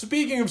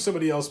 Speaking of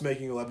somebody else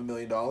making $11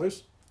 million...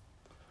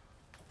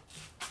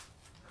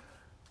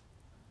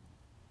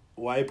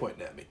 Why are you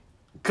pointing at me?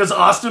 Because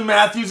Austin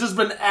Matthews has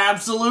been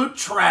absolute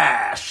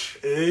trash.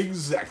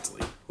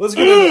 Exactly. Let's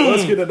get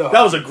into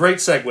That was a great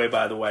segue,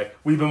 by the way.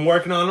 We've been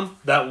working on him.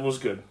 That one was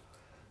good.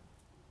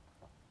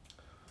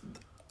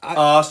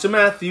 Austin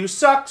Matthews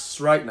sucks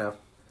right now.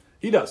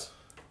 He does.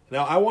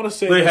 Now, I want to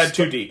say... They had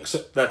 2 Ds.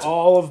 That's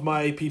all of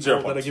my people 0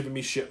 that are points. giving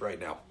me shit right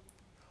now.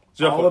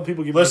 0 all points. the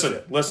people giving me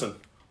shit. Listen.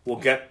 We'll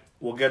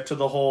get to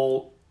the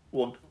whole...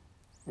 We're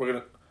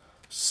going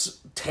to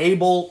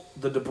table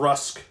the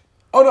DeBrusque.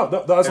 Oh, no,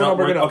 that's what I'm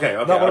bringing up. Okay.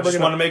 I just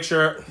want to make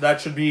sure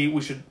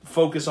we should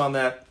focus on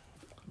that.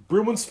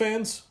 Bruins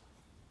fans,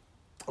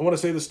 I want to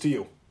say this to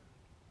you.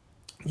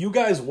 You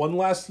guys won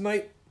last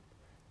night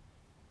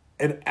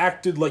and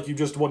acted like you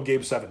just won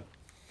Game 7.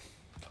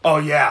 Oh,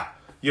 yeah.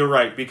 You're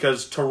right,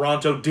 because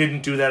Toronto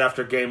didn't do that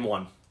after Game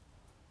 1.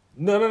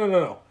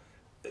 No.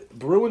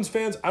 Bruins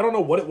fans, I don't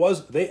know what it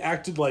was. They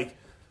acted like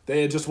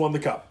they had just won the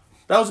cup.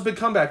 That was a big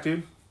comeback,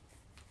 dude.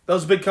 That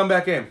was a big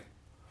comeback game.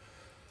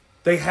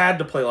 They had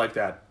to play like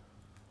that.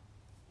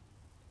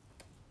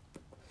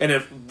 And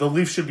if the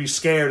Leafs should be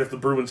scared if the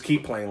Bruins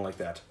keep playing like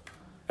that.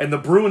 And the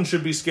Bruins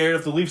should be scared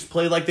if the Leafs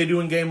play like they do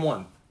in Game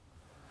 1.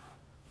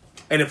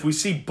 And if we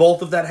see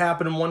both of that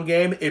happen in one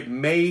game, it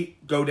may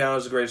go down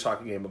as the greatest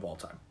hockey game of all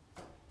time.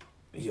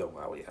 Yo,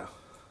 wow, yeah.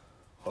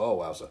 Oh,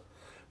 wowza.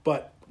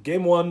 But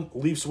Game 1,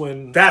 Leafs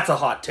win That's a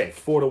hot take.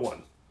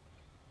 4-1.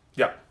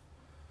 Yep.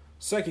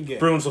 Second game.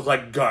 Bruins look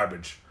like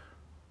garbage.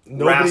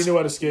 Nobody knew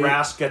how to skate.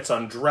 Rask gets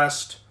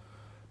undressed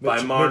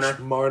by Marner. Mitch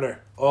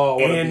Marner. Oh,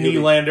 what And a beauty.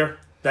 Nylander.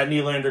 That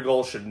Nylander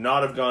goal should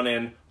not have gone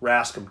in.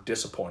 Rask, I'm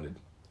disappointed.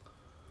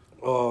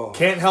 Oh.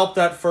 Can't help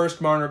that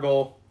first Marner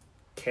goal.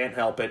 Can't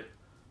help it.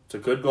 It's a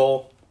good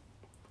goal.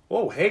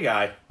 Whoa, hey,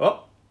 guy.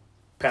 Oh,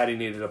 Patty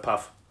needed a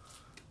puff.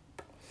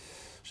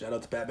 Shout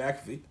out to Pat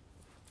McAfee.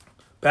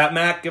 Pat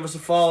Mac, give us a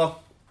follow.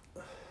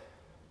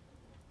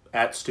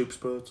 At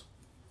StoopSports.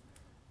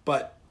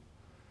 But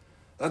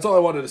that's all I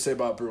wanted to say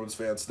about Bruins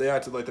fans. They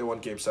acted like they won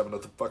Game 7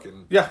 of the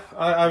fucking... Yeah,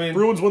 I mean...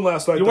 Bruins won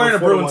last night. You're wearing a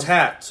 4-1. Bruins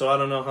hat, so I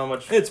don't know how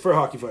much... It's for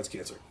Hockey Fights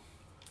Cancer.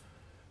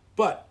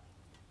 But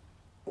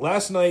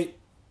last night,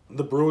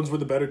 the Bruins were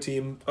the better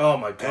team Oh,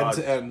 my God. end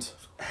to end.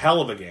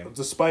 Hell of a game.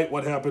 Despite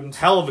what happened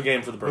Hell of a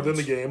game for the Bruins.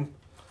 within the game.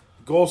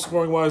 Goal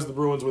scoring wise, the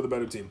Bruins were the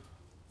better team.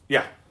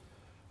 Yeah.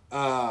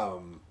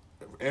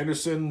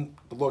 Anderson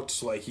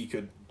looked like he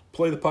could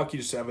play the puck. He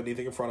just didn't have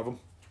anything in front of him.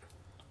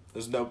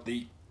 There's no...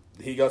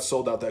 He got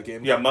sold out that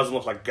game. Yeah, Muzzin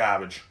looked like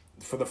garbage.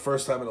 For the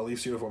first time in a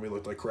Leafs uniform, he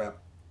looked like crap.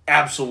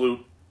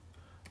 Absolute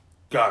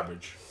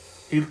garbage.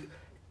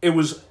 It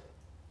was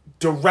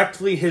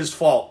directly his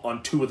fault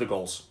on 2 of the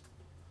goals.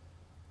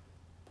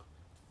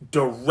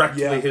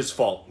 Directly Yeah. his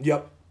fault.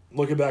 Yep.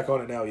 Looking back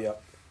on it now,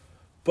 yep.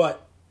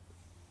 But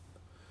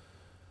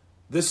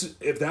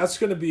if that's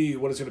going to be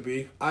what it's going to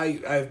be,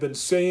 I've been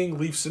saying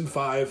Leafs in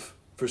 5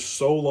 for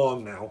so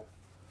long now.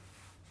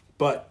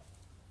 But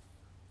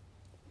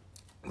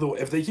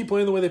if they keep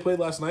playing the way they played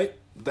last night,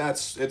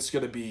 it's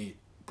going to be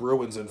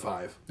Bruins in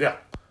 5. Yeah.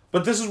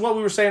 But this is what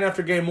we were saying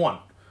after Game 1.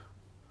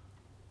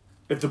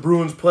 If the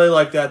Bruins play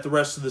like that the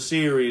rest of the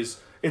series,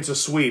 it's a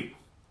sweep.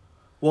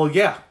 Well,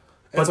 yeah.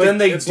 But then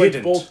they didn't.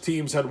 Like both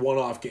teams had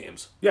one-off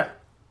games. Yeah.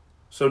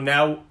 So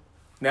now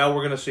we're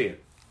going to see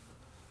it.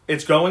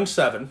 It's going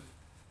 7.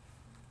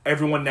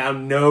 Everyone now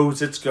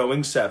knows it's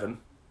going 7.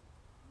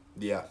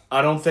 Yeah.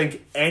 I don't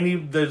think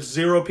there's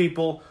 0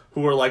 people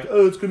who are like,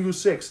 oh, it's going to go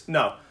 6.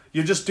 No.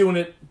 You're just doing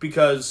it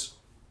because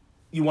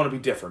you want to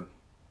be different.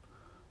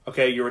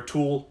 Okay, you're a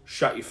tool,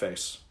 shut your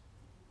face.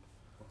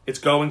 It's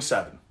going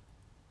 7.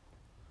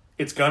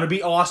 It's going to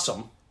be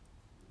awesome.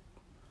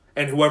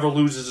 And whoever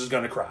loses is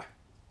going to cry.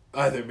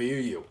 Either me or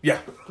you.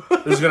 Yeah,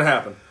 this is going to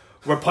happen.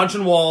 We're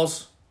punching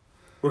walls.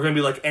 We're going to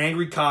be like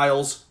angry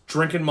Kyles,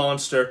 drinking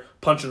Monster,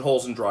 punching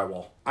holes in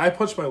drywall. I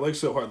punched my leg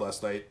so hard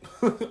last night,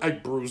 I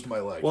bruised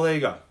my leg. Well, there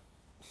you go.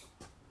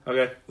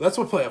 Okay? That's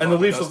what playoff And the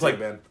hockey Leafs does look to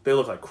you, like, man. they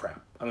look like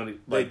crap.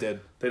 They did.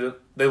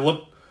 They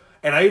look,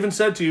 and I even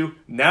said to you,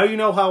 now you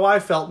know how I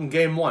felt in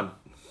Game 1.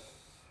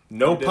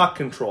 No puck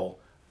control.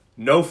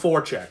 No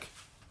forecheck.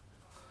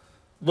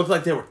 Looked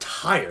like they were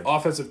tired.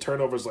 Offensive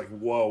turnovers, like,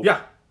 whoa.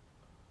 Yeah.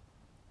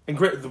 And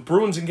the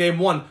Bruins in Game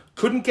 1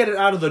 couldn't get it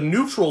out of the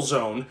neutral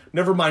zone,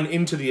 never mind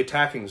into the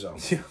attacking zone.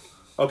 Yeah.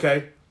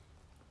 Okay?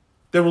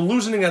 They were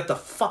losing at the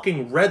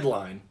fucking red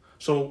line.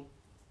 So,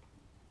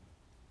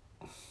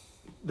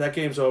 that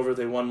game's over.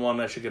 They won 1.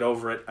 I should get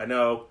over it. I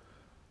know.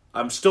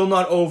 I'm still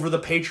not over the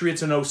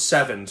Patriots in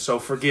 07, so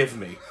forgive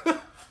me.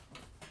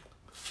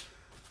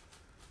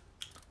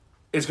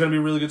 It's going to be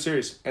a really good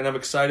series. And I'm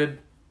excited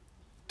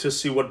to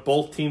see what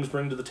both teams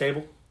bring to the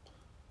table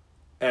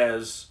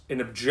as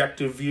an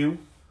objective view.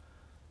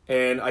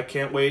 And I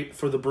can't wait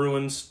for the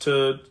Bruins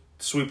to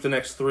sweep the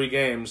next 3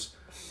 games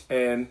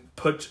and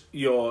put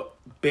your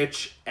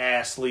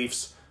bitch-ass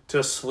Leafs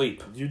to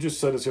sleep. You just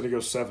said it's going to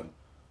go 7.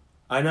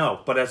 I know,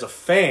 but as a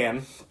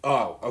fan,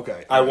 Oh,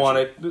 okay. I want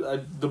it.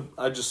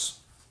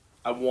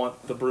 I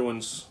want the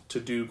Bruins to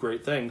do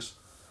great things.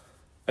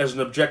 As an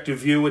objective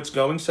view, it's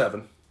going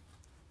 7,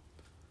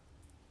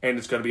 and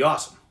it's going to be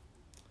awesome.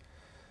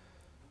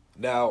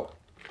 Now,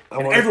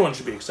 Everyone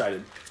should be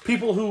excited.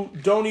 People who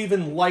don't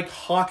even like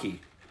hockey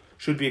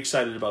should be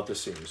excited about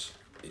this series.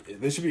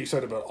 they should be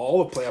excited about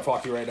all of playoff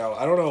hockey right now.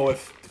 I don't know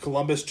if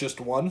Columbus just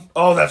won,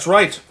 Oh, that's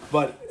right.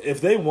 but if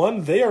they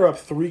won, they are up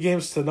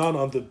 3-0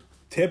 on the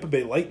Tampa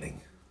Bay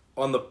Lightning.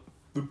 On the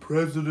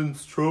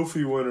President's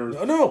Trophy winners.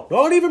 No,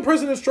 not even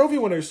President's Trophy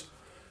winners.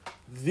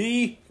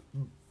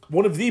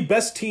 One of the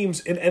best teams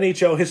in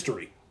NHL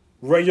history,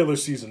 regular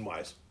season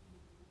wise.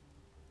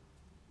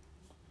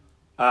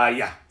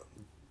 Yeah.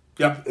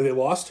 Yep. They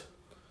lost.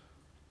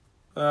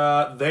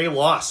 They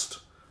lost.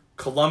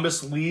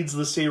 Columbus leads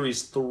the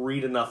series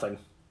 3-0.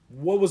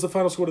 What was the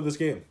final score of this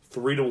game?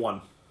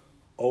 3-1.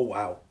 Oh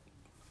wow.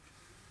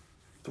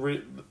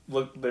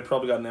 Look, they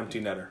probably got an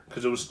empty netter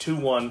because it was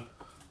 2-1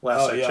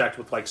 last I checked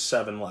with like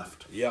 7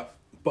 left. Yeah,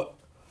 but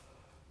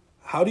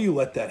how do you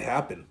let that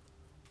happen?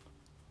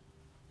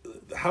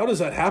 How does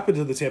that happen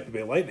to the Tampa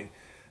Bay Lightning?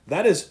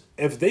 That is,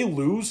 if they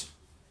lose,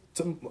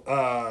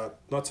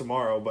 not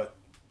tomorrow, but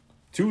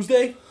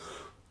Tuesday,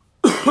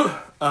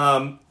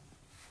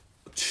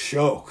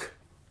 choke,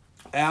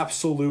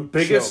 absolute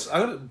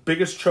choke.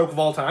 Biggest choke of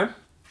all time.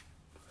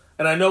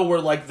 And I know we're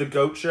like the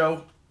GOAT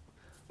show.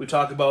 We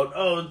talk about,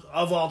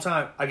 of all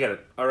time. I get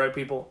it. All right,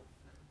 people?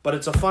 But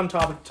it's a fun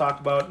topic to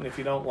talk about, and if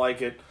you don't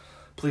like it,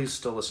 please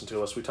still listen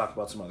to us. We talk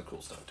about some other cool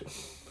stuff, too.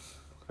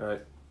 All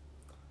right.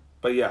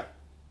 But, yeah.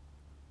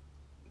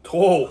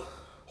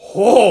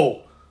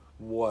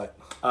 What?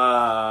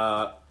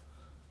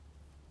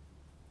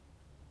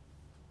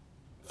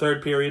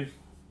 Third period.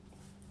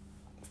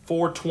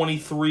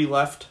 4:23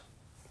 left.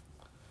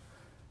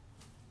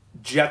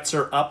 Jets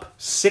are up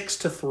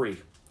 6-3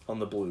 on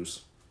the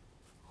Blues.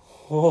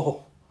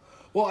 Oh.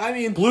 Well, I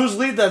mean... Blues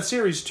lead that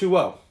series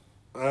 2-0.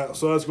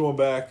 So that's going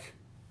back.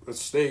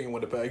 That's staying in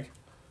Winnipeg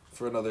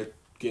for another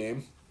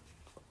game.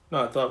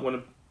 No, I thought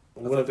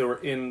they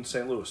were in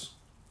St. Louis.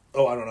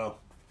 Oh, I don't know.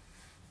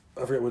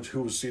 I forget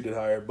who was seeded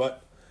higher,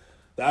 but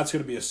that's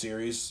going to be a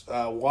series.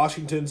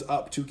 Washington's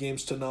up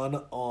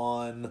 2-0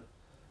 on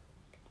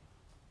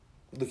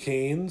the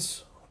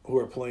Canes, who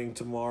are playing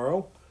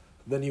tomorrow.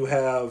 Then you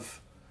have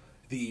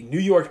the New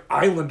York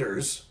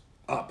Islanders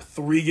up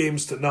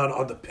 3-0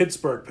 on the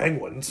Pittsburgh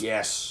Penguins.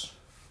 Yes.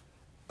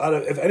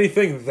 If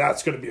anything,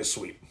 that's going to be a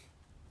sweep.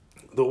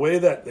 The way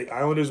that the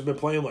Islanders have been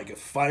playing, like a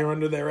fire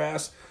under their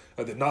ass,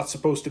 they're not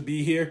supposed to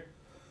be here.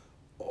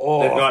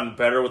 Oh, they've gotten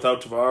better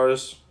without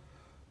Tavares.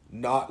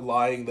 Not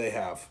lying, they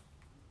have.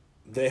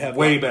 They have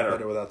way gotten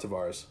better without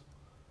Tavares.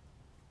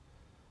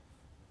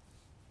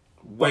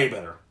 Way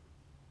better.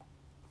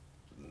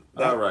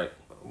 All right.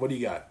 What do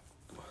you got?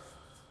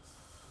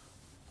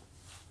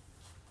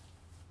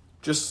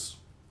 Just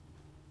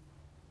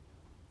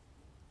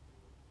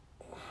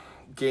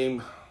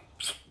game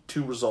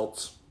 2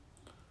 results.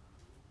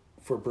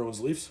 For Bruins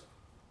Leafs?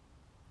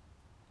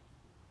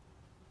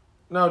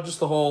 No, just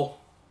the whole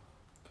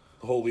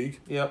league?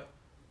 Yep.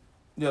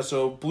 Yeah,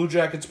 so Blue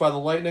Jackets by the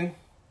Lightning.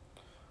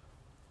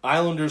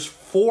 Islanders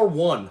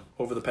 4-1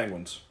 over the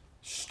Penguins.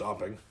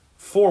 Stomping.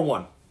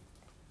 4-1.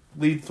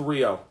 Lead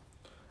 3-0.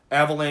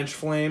 Avalanche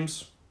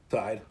Flames.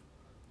 Tied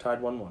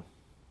 1-1.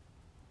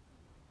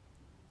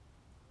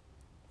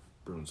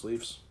 Bruins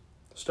Leafs.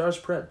 Stars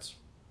Preds.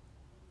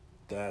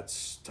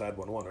 That's tied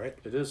 1-1, right?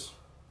 It is.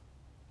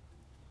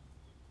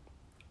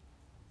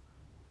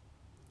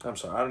 I'm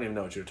sorry, I don't even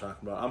know what you're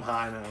talking about. I'm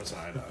high now.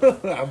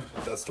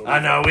 That's totally I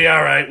know, we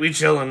all right. We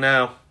chilling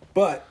now.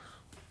 But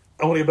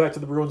I want to get back to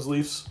the Bruins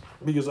Leafs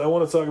because I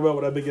want to talk about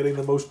what I've been getting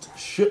the most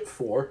shit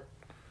for.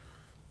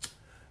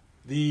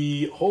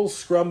 The whole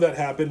scrum that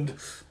happened.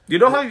 You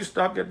know how you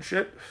stop getting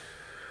shit?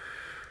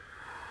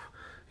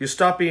 You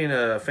stop being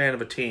a fan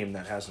of a team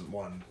that hasn't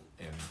won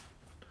in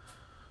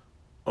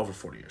over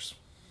 40 years.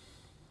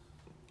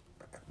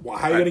 Well,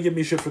 how are you going to give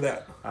me shit for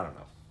that? I don't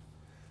know.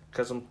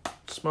 Because I'm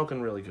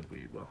smoking really good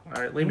weed. Well,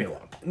 all right, leave me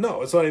alone.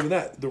 No, it's not even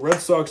that. The Red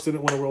Sox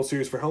didn't win a World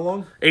Series for how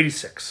long?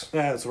 86.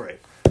 That's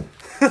right.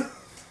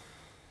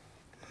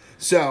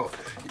 So,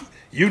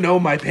 you know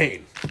my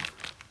pain.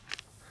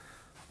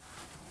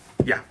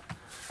 Yeah.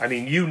 I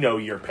mean, you know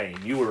your pain.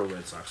 You were a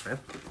Red Sox fan.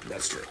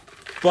 That's true.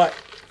 But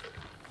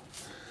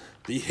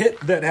the hit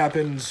that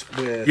happens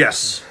with...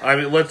 Yes. I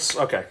mean,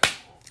 okay.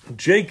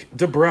 Jake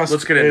DeBrusk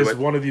Let's get into is it.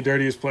 one of the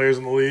dirtiest players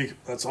in the league.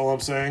 That's all I'm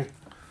saying.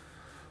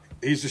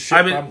 He's a shit.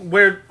 I mean,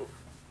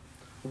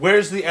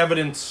 where's the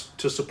evidence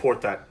to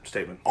support that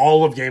statement?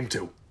 All of game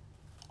 2.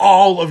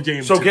 All of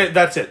game 2. So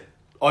that's it.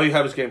 All you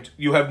have is game 2.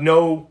 You have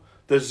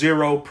there's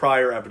zero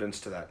prior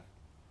evidence to that.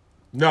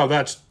 No,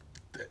 that's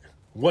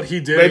what he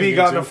did. Maybe he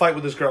got in a fight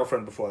with his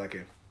girlfriend before that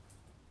game.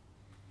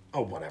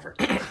 Oh, whatever.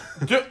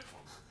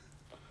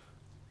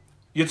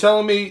 You're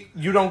telling me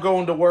you don't go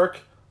into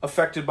work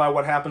affected by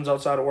what happens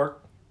outside of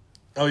work?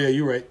 Oh, yeah,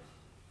 you're right.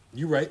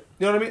 You're right.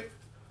 You know what I mean?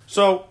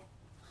 So...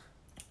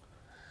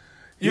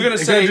 You're going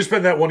to say... He just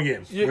spent that one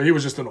game where he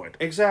was just annoyed.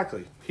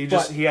 Exactly. He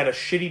had a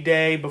shitty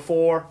day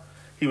before.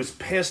 He was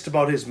pissed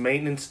about his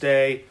maintenance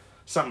day.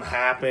 Something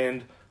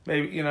happened.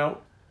 Maybe,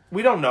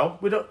 we don't know.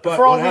 We don't. But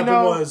for all what we happened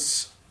know,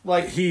 was...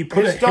 like,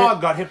 his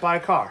dog got hit by a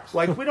car.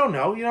 Like, we don't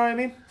know. You know what I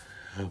mean?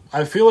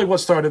 I feel like what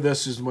started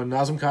this is when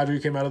Nazem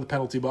Kadri came out of the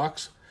penalty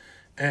box,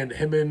 and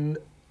him and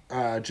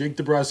Jake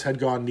DeBrusk had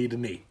gone knee to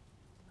knee.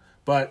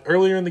 But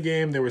earlier in the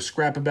game, they were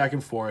scrapping back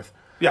and forth.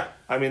 Yeah,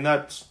 I mean,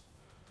 that's...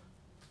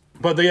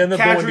 But they end up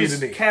going knee to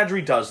knee.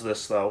 Kadri does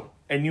this, though,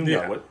 and you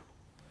know it.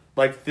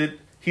 Like,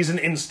 he's an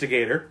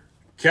instigator.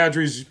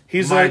 Kadri's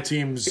my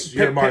team's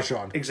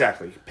Marchand.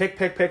 Exactly.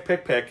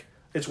 Pick.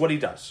 It's what he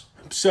does.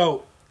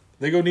 So,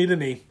 they go knee to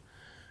knee.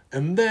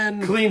 And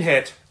then... Clean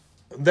hit.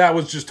 That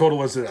was just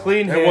total incidental.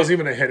 Clean hit. It wasn't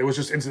even a hit. It was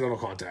just incidental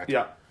contact.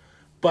 Yeah.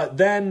 But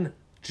then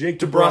Jake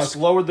DeBrusk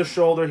lowered the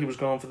shoulder. He was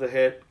going for the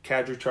hit.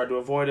 Kadri tried to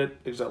avoid it.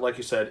 Like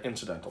you said,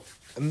 incidental.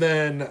 And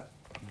then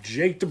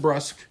Jake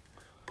DeBrusk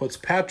puts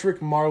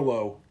Patrick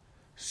Marleau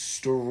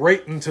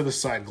straight into the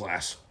side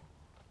glass.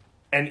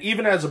 And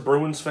even as a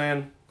Bruins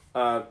fan,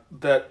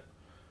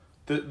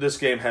 this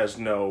game has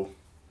no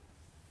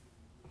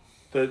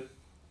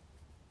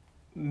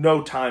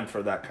time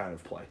for that kind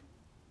of play.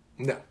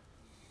 No.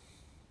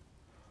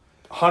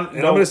 And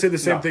I'm going to say the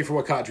same thing for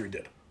what Kadri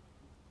did.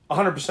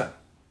 100%.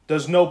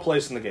 There's no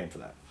place in the game for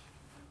that.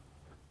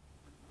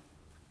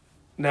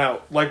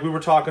 Now, like we were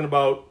talking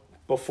about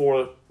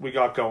before we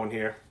got going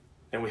here,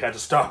 and we had to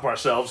stop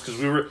ourselves because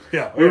we were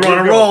on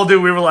a roll,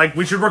 dude. We were like,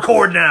 we should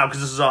record now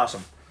because this is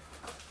awesome.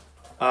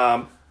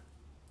 The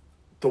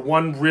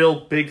one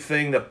real big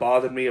thing that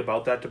bothered me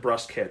about that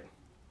DeBrusque hit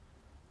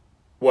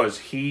was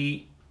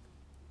he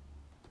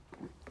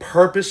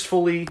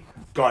purposefully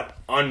got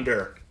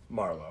under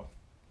Marleau.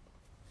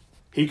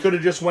 He could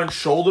have just went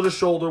shoulder to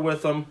shoulder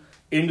with him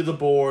into the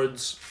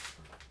boards.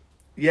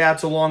 Yeah,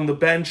 it's along the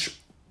bench,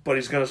 but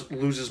he's going to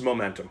lose his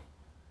momentum.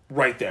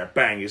 Right there.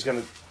 Bang. He's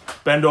going to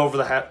bend over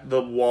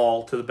the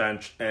wall to the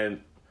bench,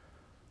 and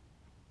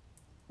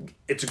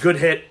it's a good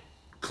hit,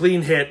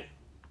 clean hit,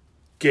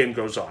 game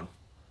goes on.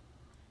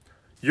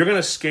 You're going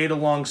to skate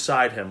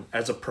alongside him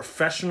as a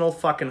professional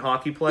fucking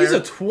hockey player. He's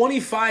a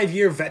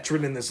 25-year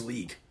veteran in this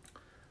league.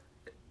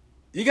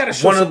 You got to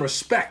show some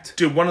respect.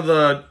 Dude, one of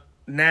the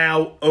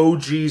now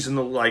OGs in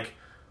the,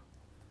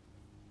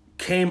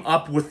 came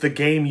up with the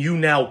game you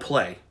now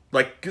play.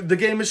 The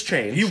game has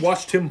changed. You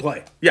watched him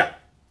play. Yeah.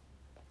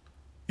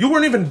 You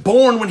weren't even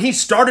born when he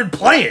started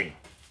playing.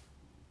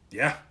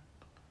 Yeah.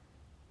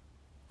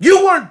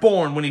 You weren't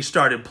born when he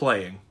started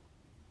playing.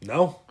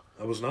 No,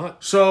 I was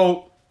not.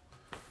 So,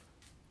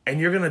 and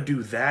you're going to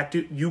do that,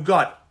 dude? You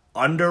got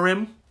under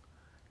him,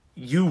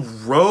 you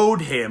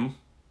rode him,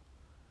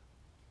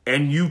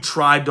 and you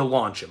tried to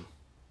launch him.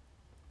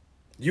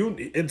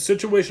 In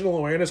situational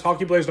awareness,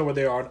 hockey players know where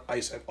they are on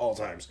ice at all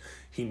times.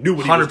 He knew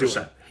what he was doing.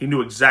 100%. He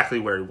knew exactly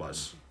where he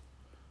was.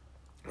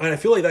 And I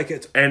feel like that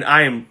gets and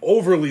I am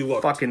overly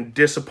looked. Fucking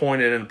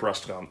disappointed in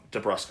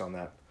DeBrusque on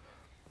that.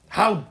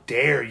 How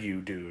dare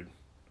you, dude?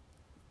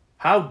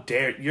 How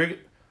dare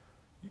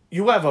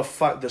you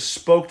have the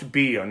spoked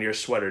bee on your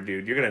sweater,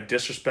 dude. You're going to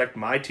disrespect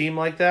my team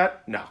like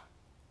that? No.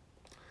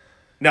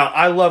 Now,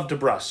 I love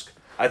DeBrusque.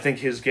 I think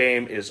his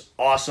game is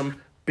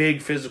awesome.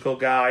 Big physical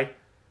guy.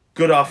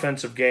 Good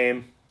offensive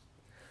game.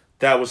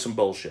 That was some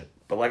bullshit.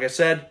 But like I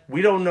said,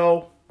 we don't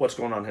know what's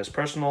going on in his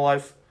personal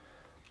life.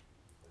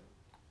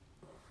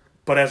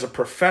 But as a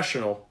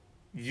professional,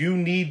 you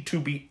need to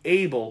be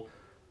able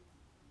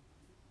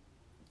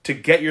to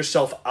get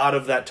yourself out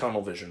of that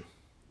tunnel vision.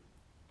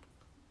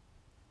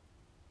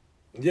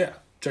 Yeah,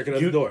 check it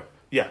out the door.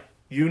 Yeah,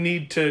 you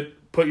need to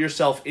put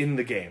yourself in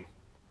the game.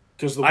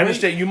 I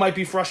understand you might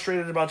be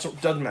frustrated about something.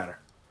 Doesn't matter.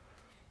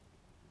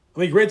 I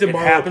mean, granted,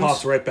 Marleau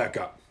pops right back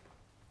up.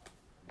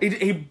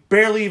 He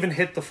barely even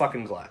hit the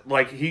fucking glass.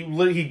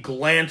 He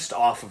glanced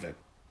off of it.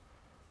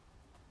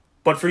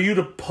 But for you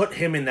to put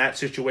him in that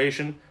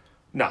situation,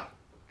 no.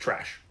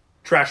 Trash.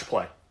 Trash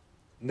play.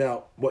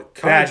 Now, what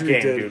Kadri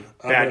did,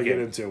 I'm going to get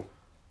into.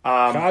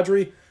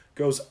 Kadri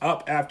goes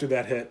up after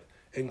that hit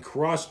and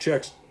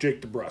cross-checks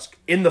Jake DeBrusque.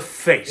 In the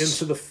face.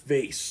 Into the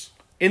face.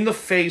 In the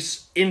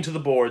face, into the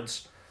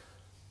boards.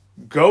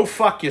 Go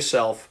fuck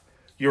yourself.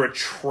 You're a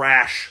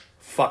trash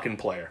fucking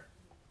player.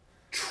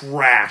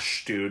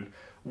 Trash, dude.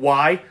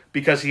 Why?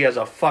 Because he has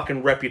a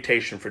fucking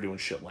reputation for doing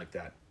shit like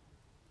that.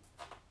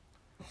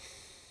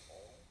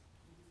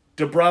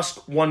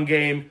 DeBrusque, one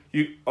game.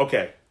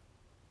 Okay.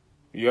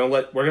 We're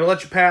gonna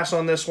let you pass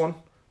on this one.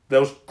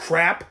 That was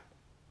crap.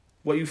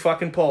 What you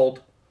fucking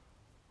pulled.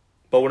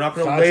 But we're not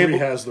gonna label.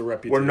 Has the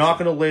reputation. We're not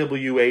gonna label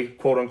you a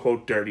quote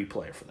unquote dirty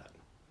player for that.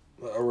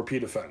 A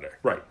repeat offender.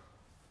 Right.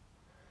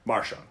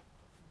 Marchand.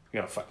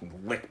 You're gonna fucking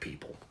lick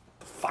people.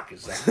 The fuck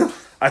is that?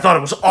 I thought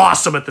it was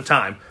awesome at the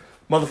time.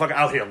 Motherfucker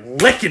out here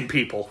licking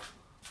people.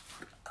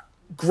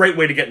 Great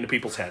way to get into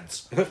people's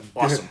heads.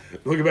 Awesome.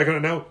 Looking back on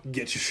it now,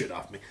 get your shit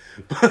off me.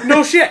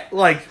 No shit.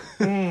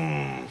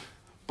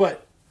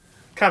 But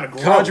kind of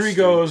gross. Kadri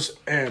goes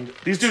and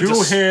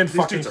two-hand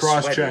fucking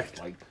cross-check.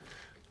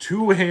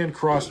 Two-hand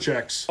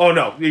cross-checks. Oh,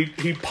 no.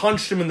 He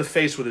punched him in the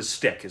face with his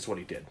stick is what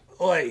he did.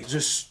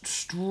 Just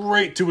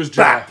straight to his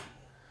jaw.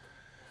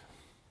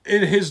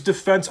 In his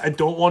defense, I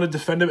don't want to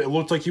defend him. It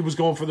looked like he was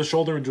going for the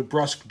shoulder and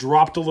DeBrusque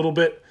dropped a little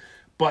bit.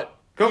 But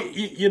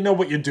you know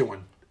what you're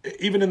doing.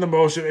 Even in the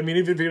motion, I mean,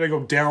 even if you're going to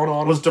go down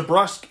on him. Was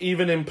DeBrusque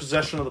even in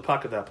possession of the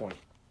puck at that point?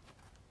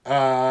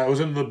 It was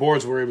into the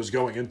boards where he was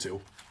going into.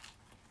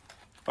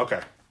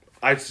 Okay.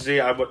 I see.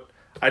 I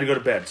had to go to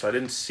bed, so I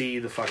didn't see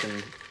the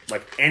fucking,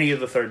 any of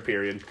the third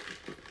period.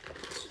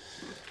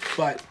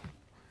 But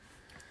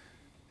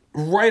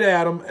right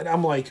at him, and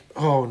I'm like,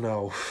 oh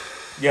no.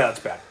 Yeah, that's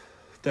bad.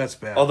 That's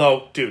bad.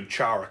 Although, dude,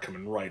 Chara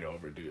coming right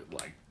over, dude,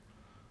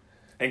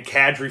 and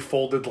Kadri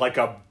folded like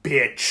a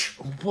bitch.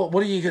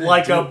 What are you going to do?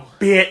 Like a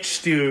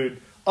bitch,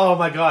 dude. Oh,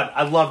 my God.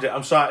 I loved it.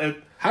 I'm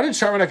sorry. How did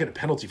Chara not get a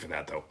penalty for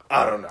that, though?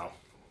 I don't know.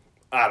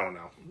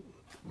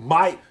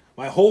 My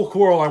whole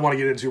quarrel I want to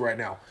get into right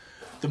now.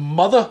 The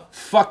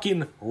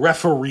motherfucking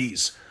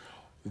referees.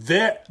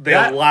 That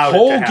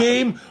whole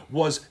game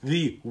was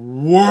the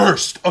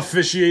worst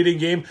officiating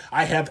game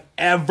I have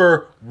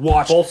ever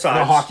watched in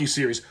a hockey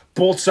series.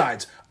 Both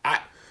sides.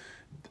 I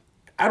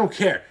don't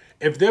care.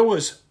 If there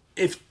was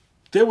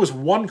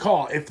one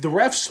call, if the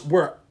refs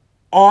were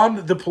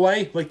on the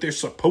play like they're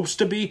supposed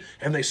to be,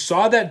 and they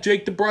saw that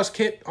Jake DeBrusque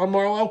hit on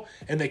Marleau,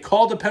 and they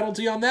called a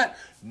penalty on that,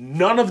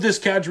 none of this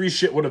Kadri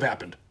shit would have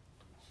happened.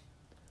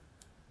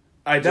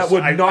 I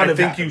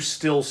think you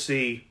still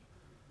see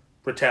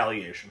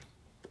retaliation.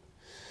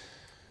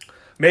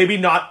 Maybe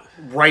not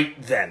right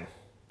then,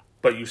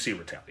 but you see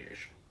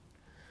retaliation.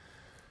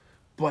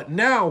 But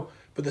now,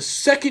 for the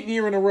second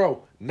year in a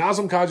row,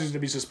 Nazem Kadri is going to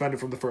be suspended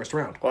from the first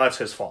round. Well, that's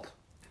his fault.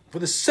 For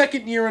the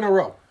second year in a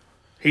row.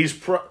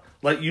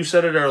 Like you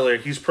said it earlier,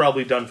 he's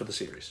probably done for the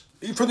series.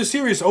 For the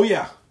series, oh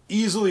yeah.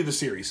 Easily the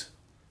series.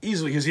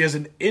 Easily, because he has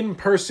an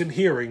in-person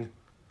hearing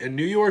in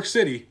New York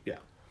City. Yeah.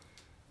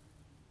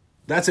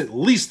 That's at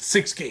least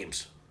 6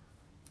 games.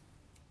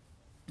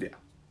 Yeah.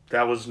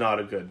 That was not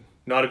a good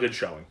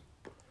showing.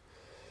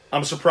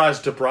 I'm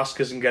surprised DeBrusque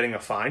isn't getting a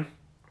fine.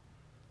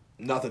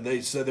 Nothing. They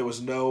said there was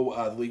no...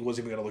 the league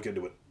wasn't even going to look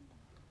into it.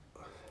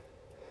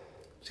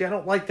 See, I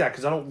don't like that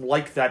because I don't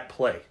like that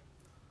play.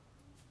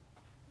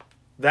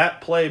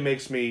 That play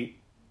makes me...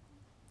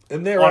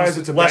 In their eyes,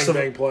 it's a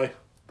bang-bang play.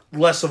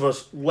 Less of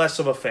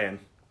a fan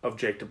of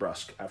Jake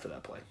DeBrusque after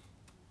that play.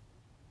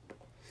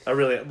 I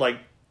really... Like,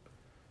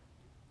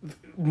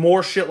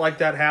 more shit like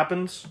that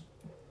happens,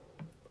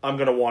 I'm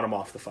going to want him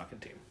off the fucking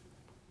team.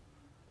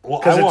 Well,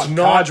 I want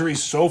Kadri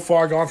so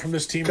far gone from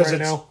this team right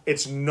now.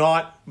 It's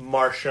not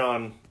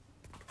Marchand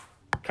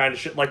kind of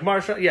shit. Like,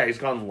 Marchand, yeah, he's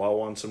gone low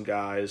on some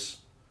guys.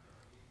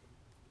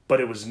 But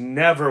it was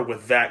never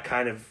with that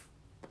kind of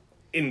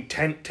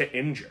intent to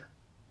injure.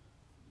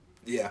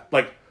 Yeah.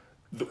 Like,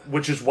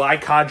 which is why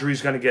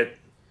Kadri's going to get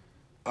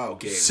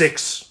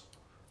games.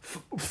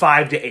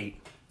 5 to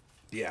 8.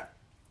 Yeah.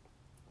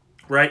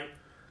 Right?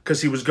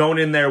 Because he was going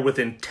in there with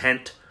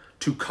intent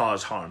to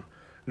cause harm.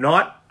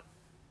 Not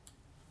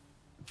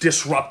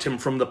disrupt him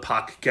from the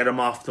puck, get him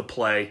off the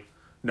play.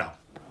 No.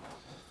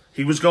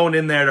 He was going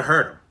in there to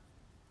hurt him.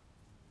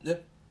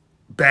 Yep.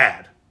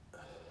 Bad.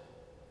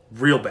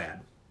 Real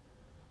bad.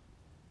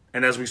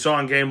 And as we saw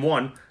in Game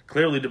 1,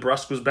 clearly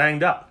DeBrusque was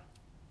banged up.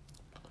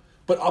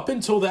 But up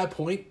until that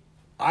point,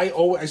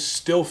 I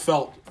still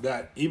felt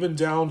that even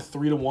down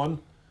 3-1,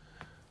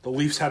 the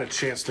Leafs had a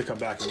chance to come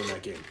back and win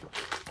that game.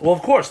 Well,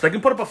 of course. They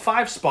can put up a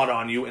 5 spot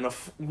on you in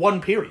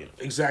one period.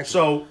 Exactly.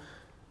 So,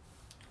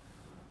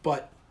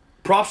 but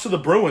props to the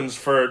Bruins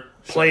for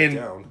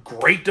playing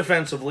great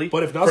defensively.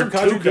 But if Nazem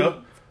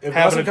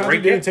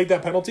Kadri didn't take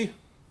that penalty,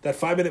 that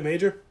 5-minute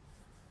major,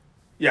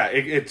 yeah,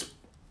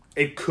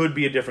 it could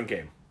be a different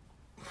game.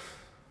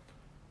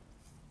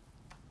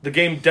 The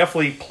game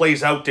definitely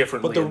plays out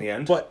differently in the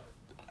end. But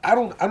I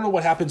don't know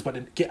what happens.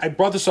 But I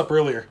brought this up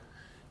earlier.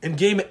 In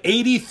game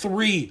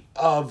 83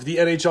 of the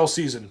NHL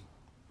season,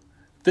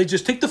 they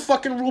just take the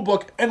fucking rule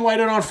book and light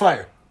it on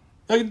fire.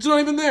 Like, it's not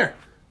even there.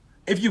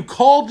 If you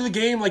called the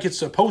game like it's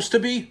supposed to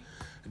be,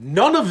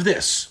 none of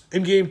this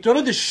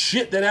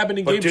shit that happened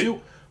in game 2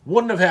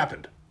 wouldn't have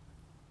happened.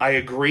 I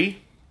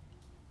agree.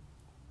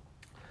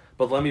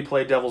 But let me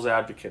play devil's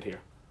advocate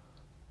here.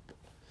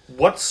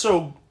 What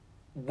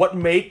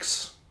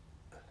makes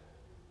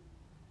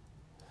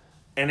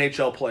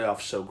NHL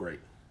playoffs so great?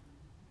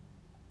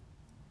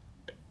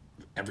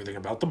 Everything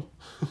about them.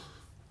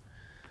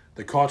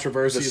 The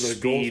controversy, the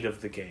speed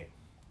of the game.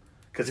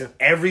 Because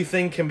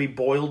everything can be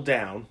boiled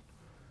down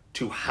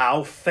to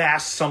how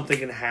fast something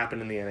can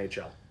happen in the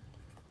NHL.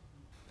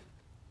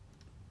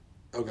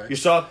 Okay. You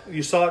saw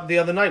it the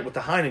other night with the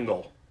Heinen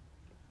goal.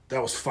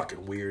 That was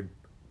fucking weird.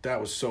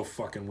 That was so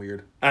fucking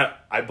weird.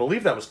 I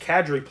believe that was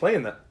Kadri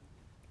playing that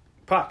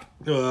puck.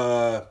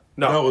 No,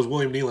 it was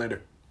William Nylander.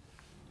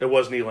 It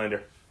was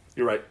Nylander.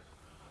 You're right.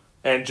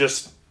 And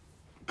just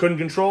couldn't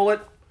control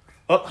it.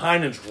 Up,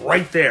 Heinen's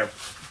right there.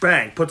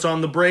 Bang, puts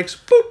on the brakes.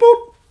 Boop,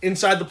 boop.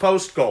 Inside the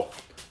post, goal.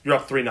 You're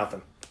up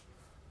 3-0.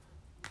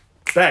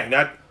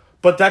 Bang.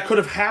 But that could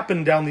have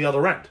happened down the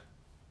other end.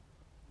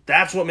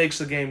 That's what makes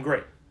the game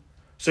great.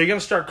 So you're going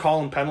to start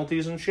calling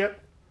penalties and shit?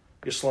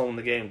 You're slowing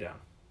the game down.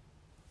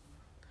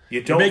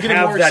 You don't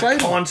have that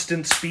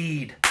constant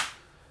speed.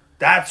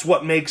 That's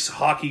what makes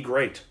hockey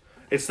great.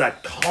 It's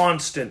that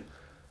constant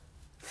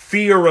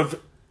fear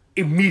of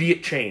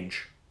immediate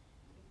change.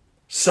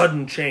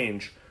 Sudden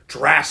change.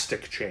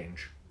 Drastic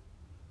change.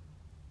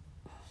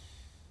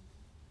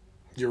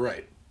 You're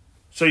right.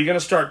 So you're going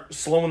to start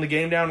slowing the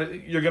game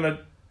down. You're going to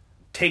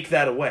take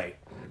that away.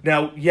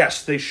 Now,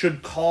 yes, they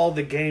should call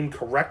the game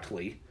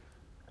correctly.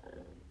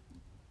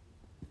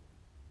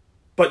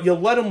 But you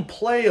let them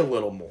play a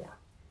little more.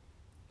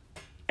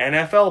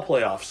 NFL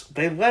playoffs,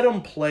 they let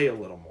them play a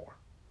little more.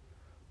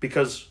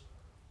 Because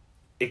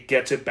it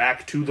gets it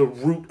back to the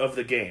root of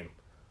the game.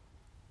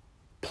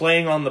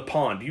 Playing on the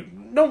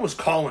pond. No one was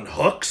calling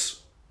hooks.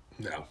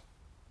 No.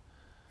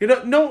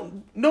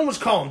 No one was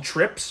calling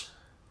trips.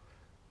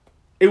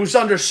 It was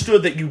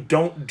understood that you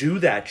don't do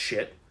that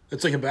shit.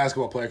 It's like a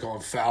basketball player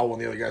calling foul when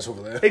the other guy's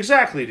over there.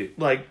 Exactly, dude.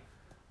 Like,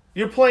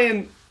 you're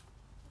playing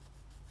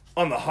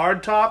on the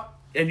hard top,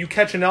 and you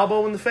catch an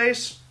elbow in the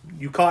face,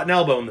 you caught an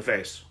elbow in the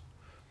face.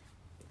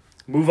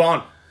 Move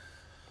on.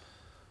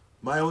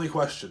 My only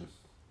question,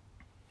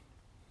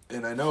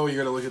 and I know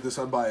you're going to look at this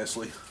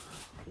unbiasedly.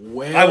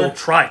 I will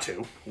try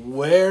to.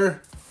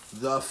 Where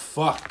the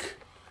fuck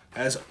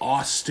has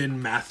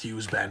Austin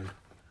Matthews been?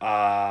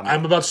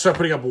 I'm about to start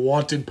putting up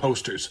wanted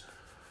posters.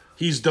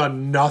 He's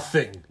done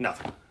nothing.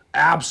 Nothing.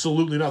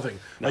 Absolutely nothing.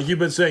 Like you've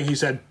been saying,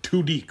 he's had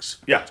 2 dekes.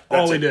 Yeah.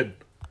 All he did.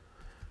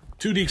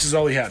 2 dekes is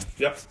all he had.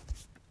 Yep.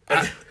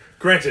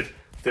 Granted,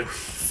 They're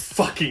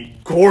fucking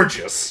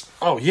gorgeous.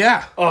 Oh,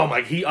 yeah. Oh,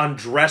 my, he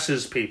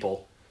undresses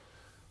people.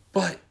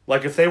 But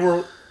Like, if they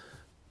were...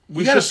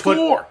 We gotta should put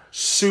score.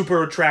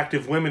 super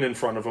attractive women in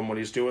front of him when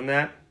he's doing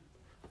that,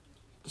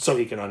 so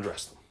he can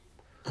undress them.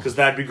 Because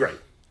that'd be great.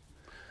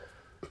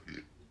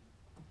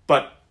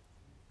 But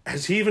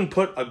has he even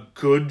put a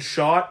good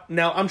shot?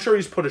 Now, I'm sure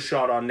he's put a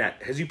shot on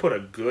net. Has he put a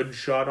good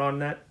shot on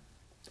net?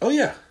 oh,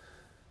 yeah.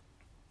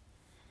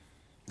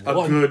 A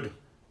One. good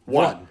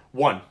One.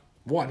 One.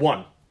 One.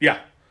 One. Yeah.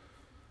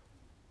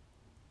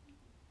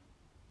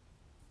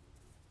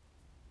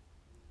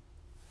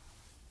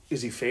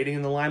 Is he fading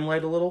in the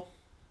limelight a little?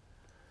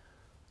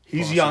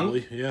 He's young,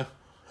 Possibly, yeah.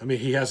 I mean,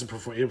 he hasn't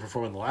performed. He didn't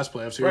perform in the last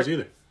playoff series Right.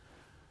 either.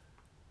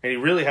 and he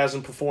really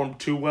hasn't performed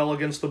too well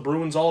against the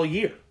Bruins all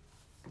year.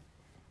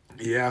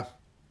 Yeah.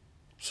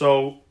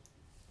 So,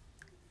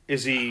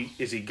 is he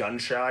gun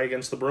shy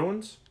against the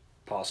Bruins?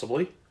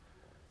 Possibly.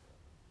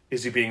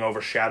 Is he being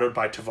overshadowed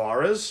by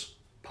Tavares?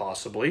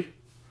 Possibly.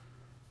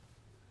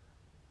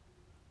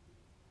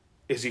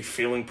 Is he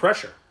feeling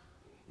pressure?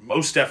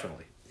 Most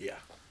definitely. Yeah.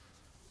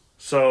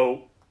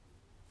 So,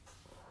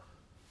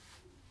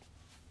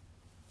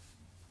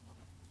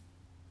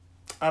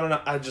 I don't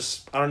know. I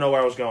don't know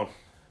where I was going.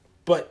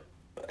 But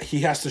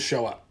he has to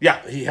show up.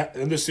 Yeah.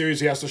 In this series,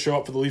 he has to show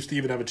up for the Leafs to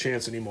even have a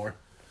chance anymore.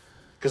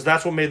 Because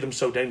that's what made them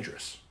so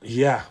dangerous.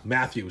 Yeah,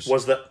 Matthews.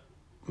 Was that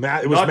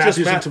it was not just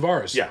Matthews and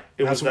Tavares. Yeah,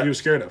 That's what he was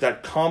scared of.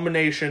 That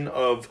combination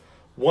of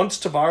once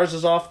Tavares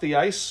is off the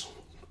ice,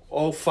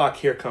 oh fuck,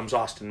 here comes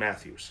Austin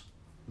Matthews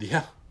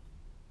Yeah.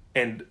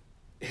 and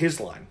his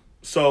line.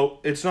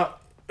 So it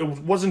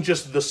wasn't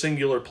just the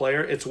singular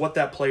player; it's what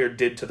that player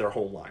did to their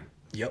whole line,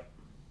 Yep.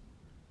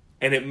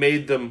 and it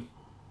made them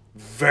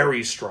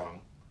very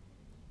strong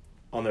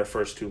on their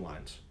first two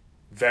lines.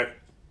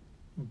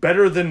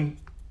 Better than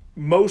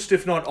most,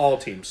 if not all,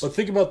 teams. But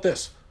think about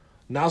this.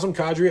 Nazem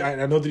Kadri,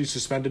 I know that he's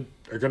suspended,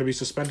 or going to be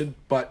suspended,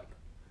 but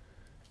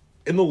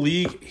in the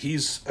league,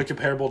 he's a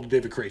comparable to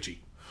David Krejci.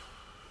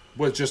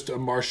 With just a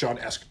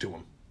Marchand-esque to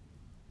him.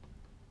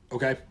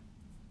 Okay?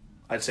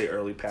 I'd say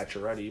early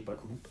Pacioretty, but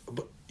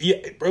Yeah,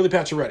 early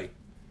Pacioretty.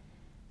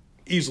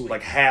 Easily.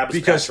 like Habs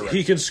because Pacioretty.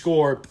 he can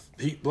score.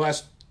 The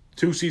last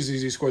 2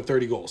 seasons, he scored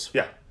 30 goals.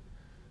 Yeah.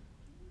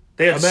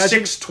 They had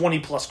Imagine- 6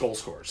 20-plus goal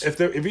scorers. If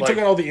he took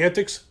out all the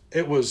antics,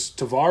 it was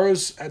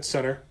Tavares at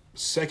center,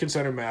 second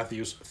center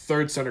Matthews,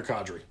 third center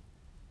Kadri.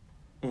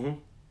 Mm-hmm.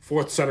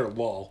 Fourth center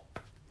Lal.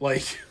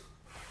 Like,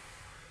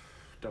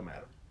 Don't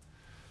matter.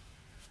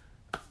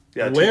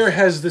 Yeah, where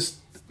has this...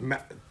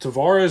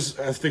 Tavares,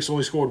 I think,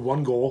 only scored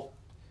 1 goal.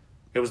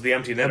 it was the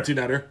empty netter. Empty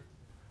netter.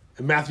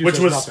 And Matthews Which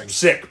has was nothing.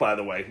 sick, by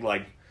the way.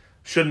 Like,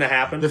 shouldn't have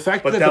happened. The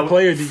fact but that the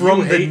player that from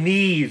you the hate-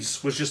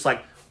 knees was just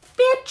like,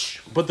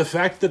 bitch. But the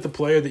fact that the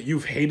player that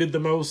you've hated the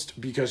most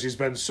because he's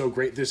been so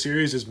great this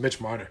series is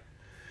Mitch Marner.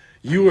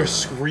 You are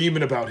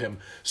screaming about him.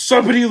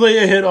 Somebody lay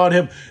a hit on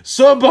him.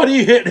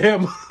 Somebody hit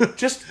him.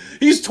 Just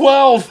He's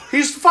 12.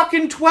 he's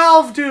fucking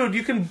 12, dude.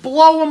 You can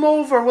blow him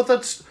over with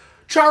a...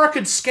 Chara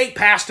could skate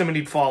past him and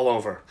he'd fall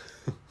over.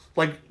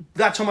 Like,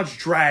 that's how much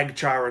drag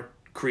Chara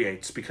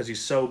creates because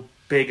he's so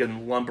big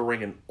and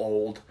lumbering and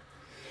old.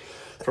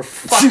 For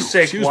fuck's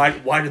sake, Excuse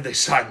why did they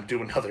sign him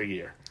to another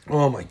year?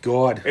 Oh, my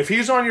God. If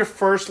he's on your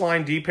first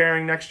line D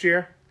pairing next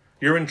year,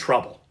 you're in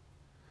trouble.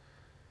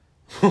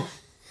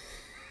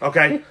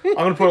 Okay? I'm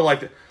going to put it like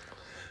that.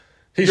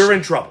 You're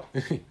in trouble.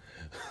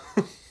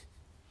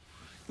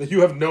 You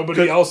have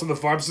nobody else in the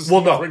farm system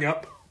Well, no. to bring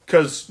up?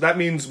 Because that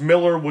means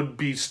Miller would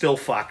be still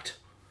fucked.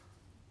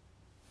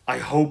 I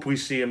hope we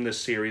see him this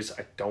series.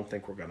 I don't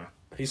think we're going to.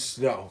 He's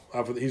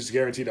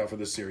guaranteed out for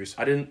this series.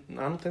 I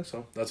don't think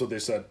so. That's what they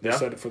said. They Yeah?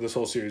 said for this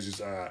whole series he's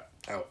out.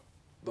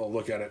 They'll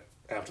look at it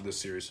after this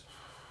series.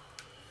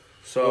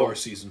 So, Or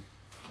season.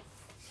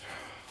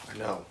 I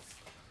know.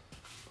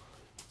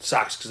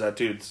 Sucks because that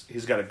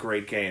he's got a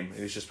great game and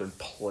he's just been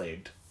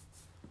plagued.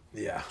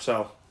 Yeah.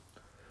 So,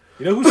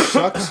 You know who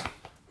sucks?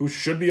 Who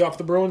should be off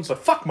the Bruins? but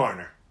fuck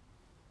Marner.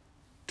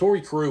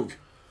 Torrey Krug.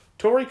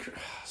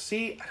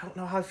 See, I don't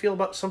know how I feel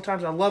about.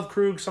 Sometimes I love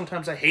Krug,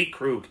 sometimes I hate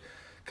Krug,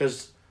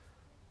 because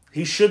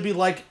he should be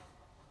like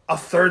a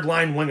third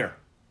line winger.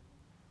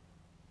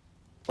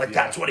 Like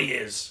that's what he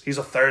is. He's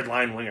a third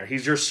line winger.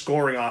 He's your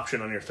scoring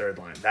option on your third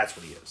line. That's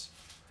what he is.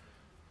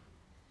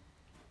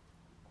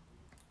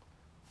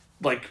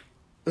 Like,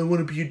 I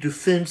want to be a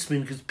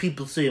defenseman because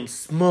people say I'm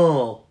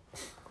small.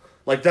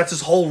 Like that's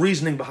his whole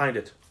reasoning behind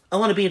it. I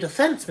want to be a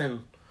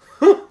defenseman.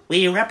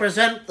 We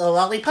represent the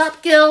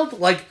Lollipop Guild.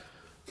 Like,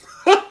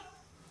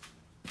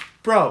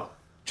 bro,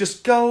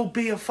 just go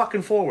be a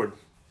fucking forward.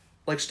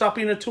 Like, stop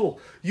being a tool.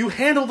 You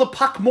handle the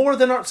puck more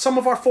than some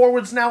of our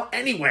forwards now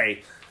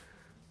anyway.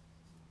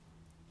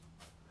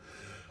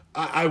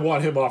 I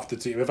want him off the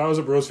team. If I was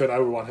a Bruins fan, I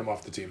would want him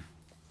off the team.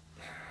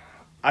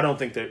 I don't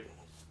think that...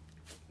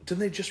 Didn't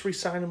they just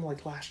re-sign him,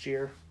 like, last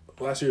year?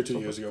 Last year or 2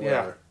 years ago, Yeah.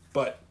 whatever.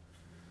 But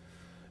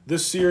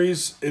this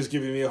series is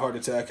giving me a heart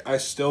attack. I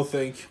still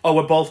think... Oh,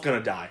 we're both going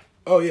to die.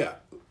 Oh, yeah.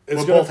 It's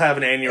We'll both have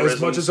an aneurysm.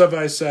 As much as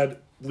I said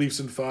Leafs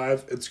in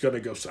 5, it's going to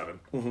go 7.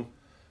 Mm-hmm.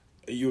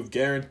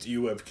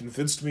 You have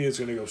convinced me it's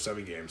going to go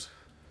 7 games.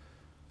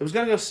 It was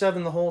going to go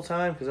 7 the whole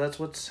time because that's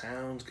what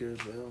sounds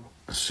good, Will.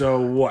 So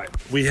what?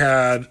 We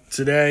had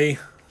today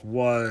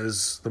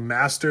was the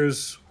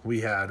Masters.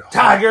 We had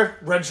Tiger,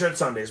 Redshirt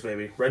Sundays,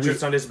 baby. Redshirt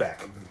Sundays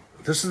back.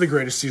 This is the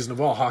greatest season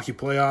of all. Hockey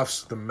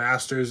playoffs, the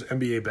Masters,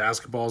 NBA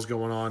basketball is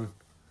going on.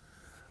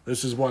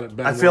 This is what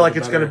I feel like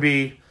it's going to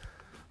be.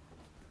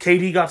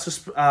 KD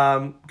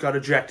got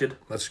ejected.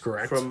 That's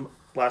correct. From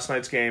last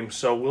night's game,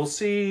 so we'll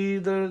see.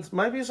 There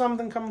might be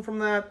something coming from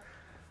that.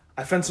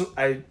 I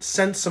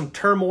sense some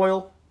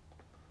turmoil.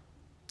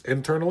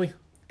 Internally?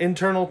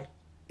 Internal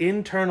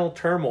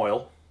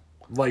turmoil.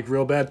 Like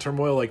real bad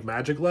turmoil, like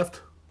Magic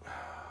left?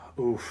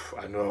 Oof,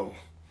 I know.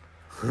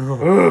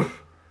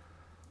 Oof.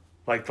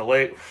 Like the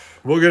late...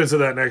 We'll get into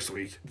that next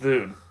week.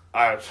 Dude,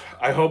 I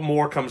hope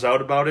more comes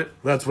out about it.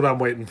 That's what I'm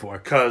waiting for.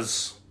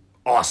 Because,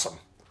 awesome.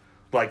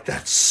 Like,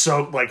 that's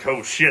so... Like,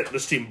 oh shit,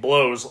 this team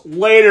blows.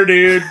 Later,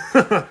 dude.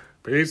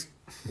 Peace.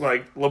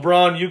 Like,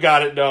 LeBron, you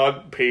got it,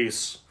 dog.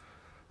 Peace.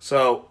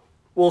 So,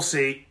 we'll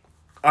see.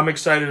 I'm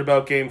excited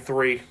about Game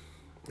 3.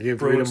 Game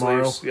 3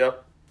 tomorrow? Leafs.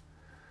 Yep.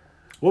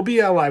 We'll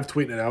be live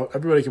tweeting it out.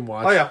 Everybody can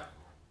watch. Oh, yeah.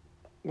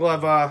 We'll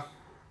have a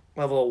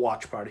little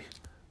watch party.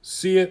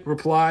 See it,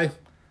 reply.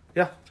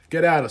 Yeah.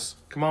 Get at us.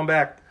 Come on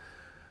back.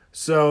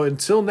 So,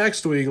 until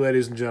next week,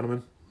 ladies and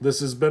gentlemen,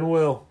 this has been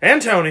Will.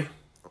 And Tony.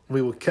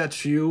 We will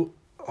catch you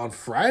on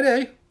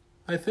Friday,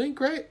 I think,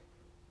 right?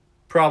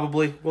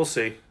 Probably. We'll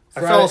see.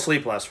 Friday. I fell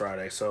asleep last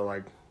Friday, so,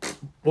 like...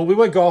 Well, we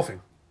went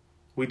golfing.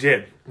 We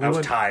did. I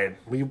was tired.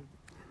 We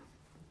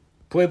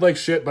played like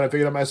shit, but I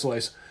figured out my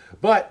slice.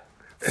 But...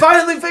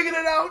 Finally figured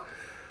it out!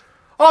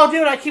 Oh,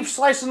 dude, I keep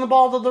slicing the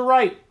ball to the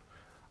right.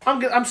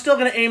 I'm still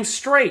going to aim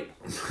straight.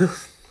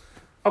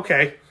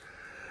 Okay.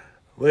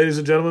 Ladies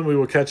and gentlemen, we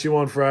will catch you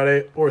on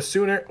Friday, or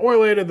sooner, or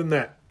later than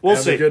that. We'll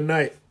Have see. a good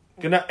night.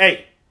 Good night.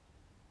 Hey,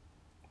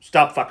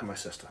 stop fucking my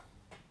sister.